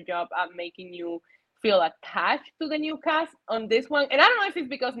a better job at making you feel attached to the new cast on this one. And I don't know if it's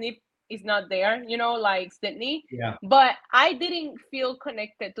because Nip is not there, you know, like Sydney. Yeah. But I didn't feel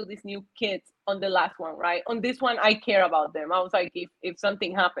connected to these new kids on the last one, right? On this one, I care about them. I was like, if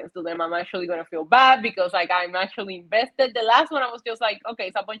something happens to them, I'm actually gonna feel bad because like I'm actually invested. The last one, I was just like, okay,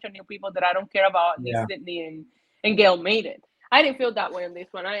 it's a bunch of new people that I don't care about. At least Sydney and Gail made it. I didn't feel that way on this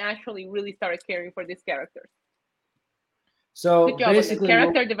one. I actually really started caring for these characters. So basically,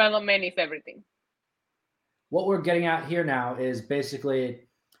 character development is everything. What we're getting at here now is basically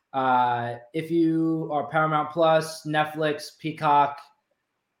if you are Paramount Plus, Netflix, Peacock,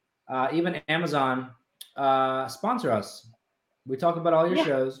 even Amazon, sponsor us. We talk about all your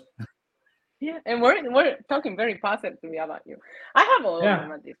shows. Yeah, and we're talking very positively about you. I have all of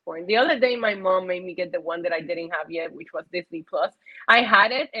them at this point. The other day, my mom made me get the one that I didn't have yet, which was Disney Plus. I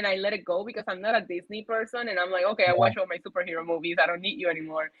had it and I let it go because I'm not a Disney person, and I'm like, okay, I watch all my superhero movies. I don't need you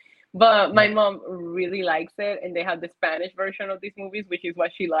anymore. But my mom really likes it, and they have the Spanish version of these movies, which is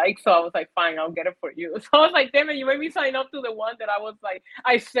what she likes. So I was like, fine, I'll get it for you. So I was like, damn it, you made me sign up to the one that I was like,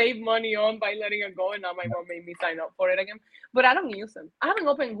 I saved money on by letting it go, and now my mom made me sign up for it again. But I don't use them. I haven't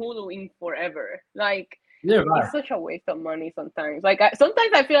opened Hulu in forever. Like, it's such a waste of money sometimes. Like,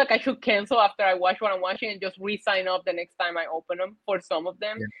 sometimes I feel like I should cancel after I watch what I'm watching and just re-sign up the next time I open them for some of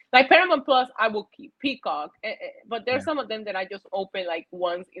them. Like Paramount Plus, I will keep Peacock, but there's some of them that I just open like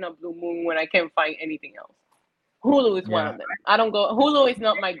once in a blue moon when I can't find anything else. Hulu is one of them. I don't go. Hulu is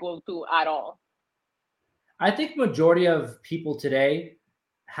not my go-to at all. I think majority of people today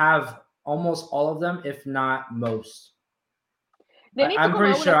have almost all of them, if not most. They need to come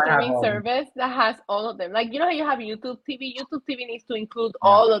out with a streaming service that has all of them. Like, you know how you have YouTube TV? YouTube TV needs to include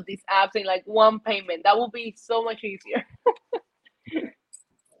all of these apps in like one payment. That would be so much easier.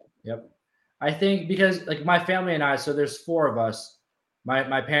 Yep. I think because like my family and I, so there's 4 of us,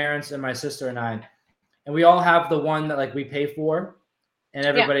 my parents and my sister and I, and we all have the one that like we pay for, and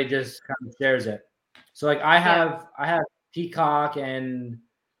everybody just kind of shares it. So like I have Peacock and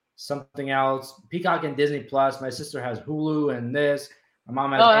something else, Peacock and Disney Plus. My sister has Hulu and this. My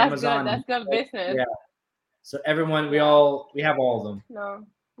mom has Amazon. That's good business. Yeah. So everyone, we have all of them. No,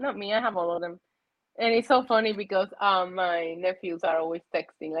 not me. I have all of them. And it's so funny because my nephews are always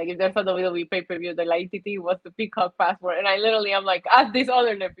texting. Like if there's a WWE pay-per-view, they're like, "TT, what's the Peacock password?" And I literally am like, ask this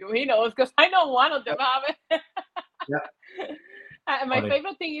other nephew. He knows because I know one of them have it. And my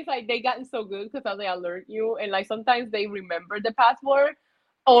favorite thing is like they gotten so good because they alert you, and like sometimes they remember the password.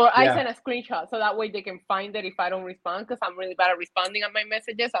 Or I send a screenshot so that way they can find it if I don't respond because I'm really bad at responding on my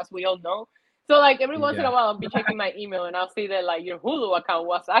messages, as we all know. So like every once in a while I'll be checking my email and I'll see that like your Hulu account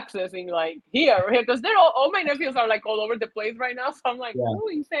was accessing like here because they're all my nephews are like all over the place right now. So I'm like, who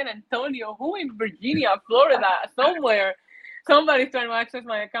in San Antonio, who in Virginia, Florida, somewhere, somebody's trying to access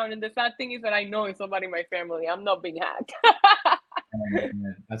my account. And the sad thing is that I know it's somebody in my family. I'm not being hacked.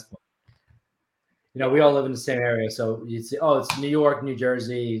 That's fun. You know, we all live in the same area, so you'd say, "Oh, it's New York, New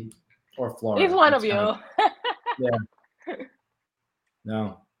Jersey, or Florida." It's one of you.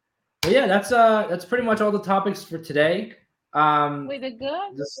 No. But yeah, that's pretty much all the topics for today. We did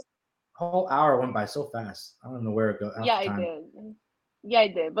good. This whole hour went by so fast. I don't know where it goes. Yeah, it did. Yeah,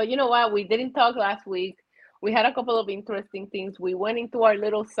 it did. But you know what? We didn't talk last week. We had a couple of interesting things. We went into our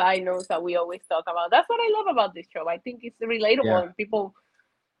little side notes that we always talk about. That's what I love about this show. I think it's relatable and people.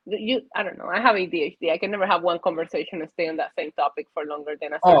 I don't know. I have ADHD. I can never have one conversation and stay on that same topic for longer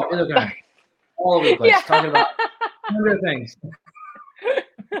than a certain amount of time. All over the place, talking about other things.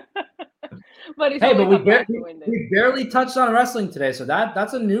 But it's we barely touched on wrestling today, so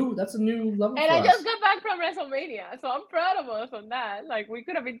that's a new level. And I just got back from WrestleMania, so I'm proud of us on that. Like we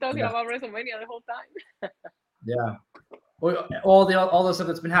could have been talking about WrestleMania the whole time. All the stuff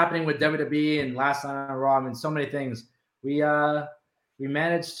that's been happening with WWE and last night on Raw. I mean, so many things. We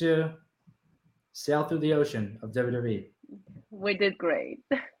managed to sail through the ocean of WWE. We did great.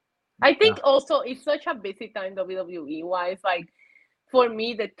 I think also it's such a busy time WWE wise. Like for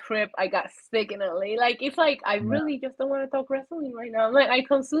me, the trip, I got sick in LA. Like it's like I really just don't want to talk wrestling right now. Like I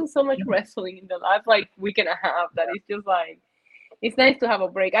consume so much wrestling in the last like week and a half that it's just like it's nice to have a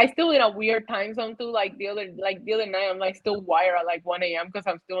break. I still in a weird time zone too. Like the other night, I'm like still wired at like 1 a.m. because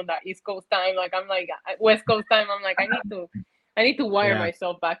I'm still on that East Coast time. Like I'm like West Coast time. I'm like I need to wire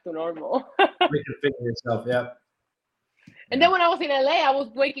myself back to normal. Reconfigure yourself. Yep. And then when I was in LA, I was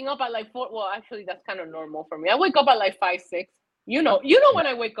waking up at like 4. Well, actually, that's kind of normal for me. I wake up at like 5, 6. You know when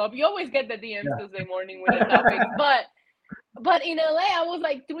I wake up. You always get the DMs Tuesday morning with the topics. But in LA, I was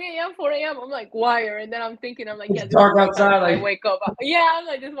like 3 a.m., 4 a.m. I'm like wired, and then I'm thinking, I'm like, yeah, it's dark outside. Like I wake up. Yeah, I'm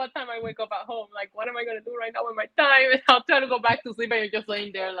like, this is what time I wake up at home. Like, what am I gonna do right now with my time? And I'll try to go back to sleep, and you're just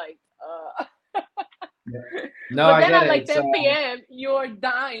laying there like. No, but then I get at like it. 10 p.m., you're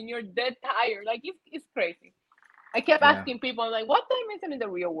dying. You're dead tired. Like it's crazy. I kept asking people, I'm like, what time is it in the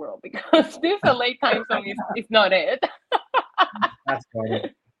real world? Because this LA time zone is not it. That's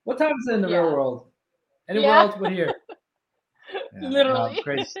funny. What time is it in the real world? Anywhere else but here? Literally. No,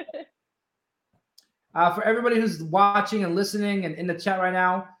 crazy. For everybody who's watching and listening and in the chat right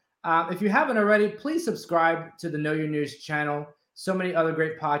now, if you haven't already, please subscribe to the Know Your News channel. So many other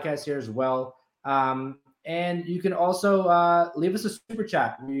great podcasts here as well. And you can also leave us a super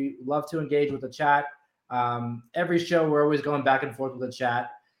chat. We love to engage with the chat. Every show, we're always going back and forth with the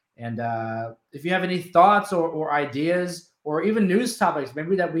chat. And if you have any thoughts or ideas or even news topics,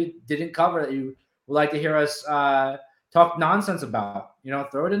 maybe that we didn't cover that you would like to hear us talk nonsense about,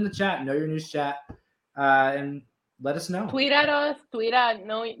 throw it in the chat, Know Your News chat, and let us know. Tweet at us, tweet at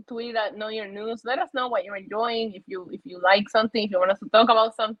Know Your News. Let us know what you're enjoying. If you like something, if you want us to talk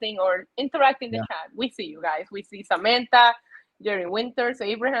about something or interact in the chat. We see you guys. We see Samantha, Jerry Winters,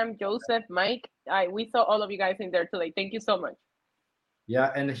 Abraham, Joseph, Mike. We saw all of you guys in there today. Thank you so much.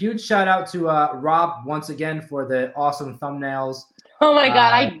 Yeah, and a huge shout out to Rob once again for the awesome thumbnails. Oh my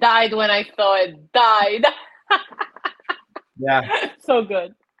God, I died when I saw it. Died. Yeah. So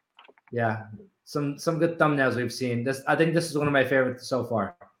good. Yeah. Some good thumbnails we've seen. I think this is one of my favorites so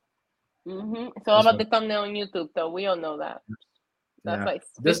far. It's all about the thumbnail on YouTube, though. We all know that. That's like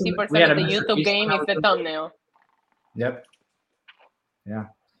 50% of the YouTube game is the thumbnail. Yep. Yeah.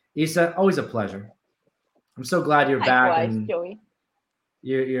 Issa, always a pleasure. I'm so glad you're back. Likewise, and Joey.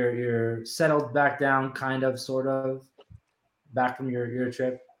 You're settled back down, kind of, sort of, back from your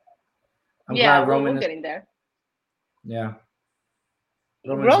trip. I'm glad Roman we're getting there. Yeah.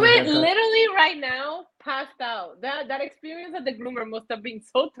 Roman literally right now passed out. That experience at the groomer must have been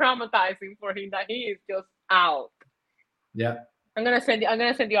so traumatizing for him that he is just out. Yeah. I'm gonna send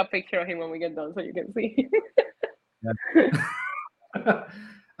you a picture of him when we get done so you can see.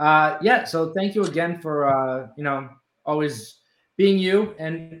 So thank you again for always being you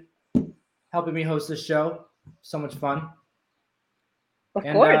and helping me host this show. So much fun. Of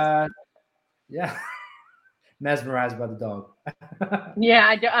course. Yeah. Mesmerized by the dog.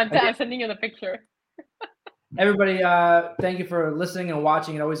 Yeah, I'm sending you the picture. Everybody, thank you for listening and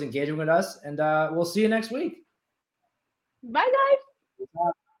watching and always engaging with us. And we'll see you next week. Bye,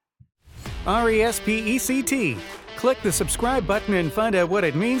 guys. RESPECT. Click the subscribe button and find out what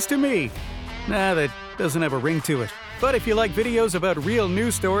it means to me. Nah, that doesn't have a ring to it. But if you like videos about real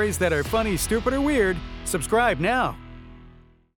news stories that are funny, stupid, or weird, subscribe now.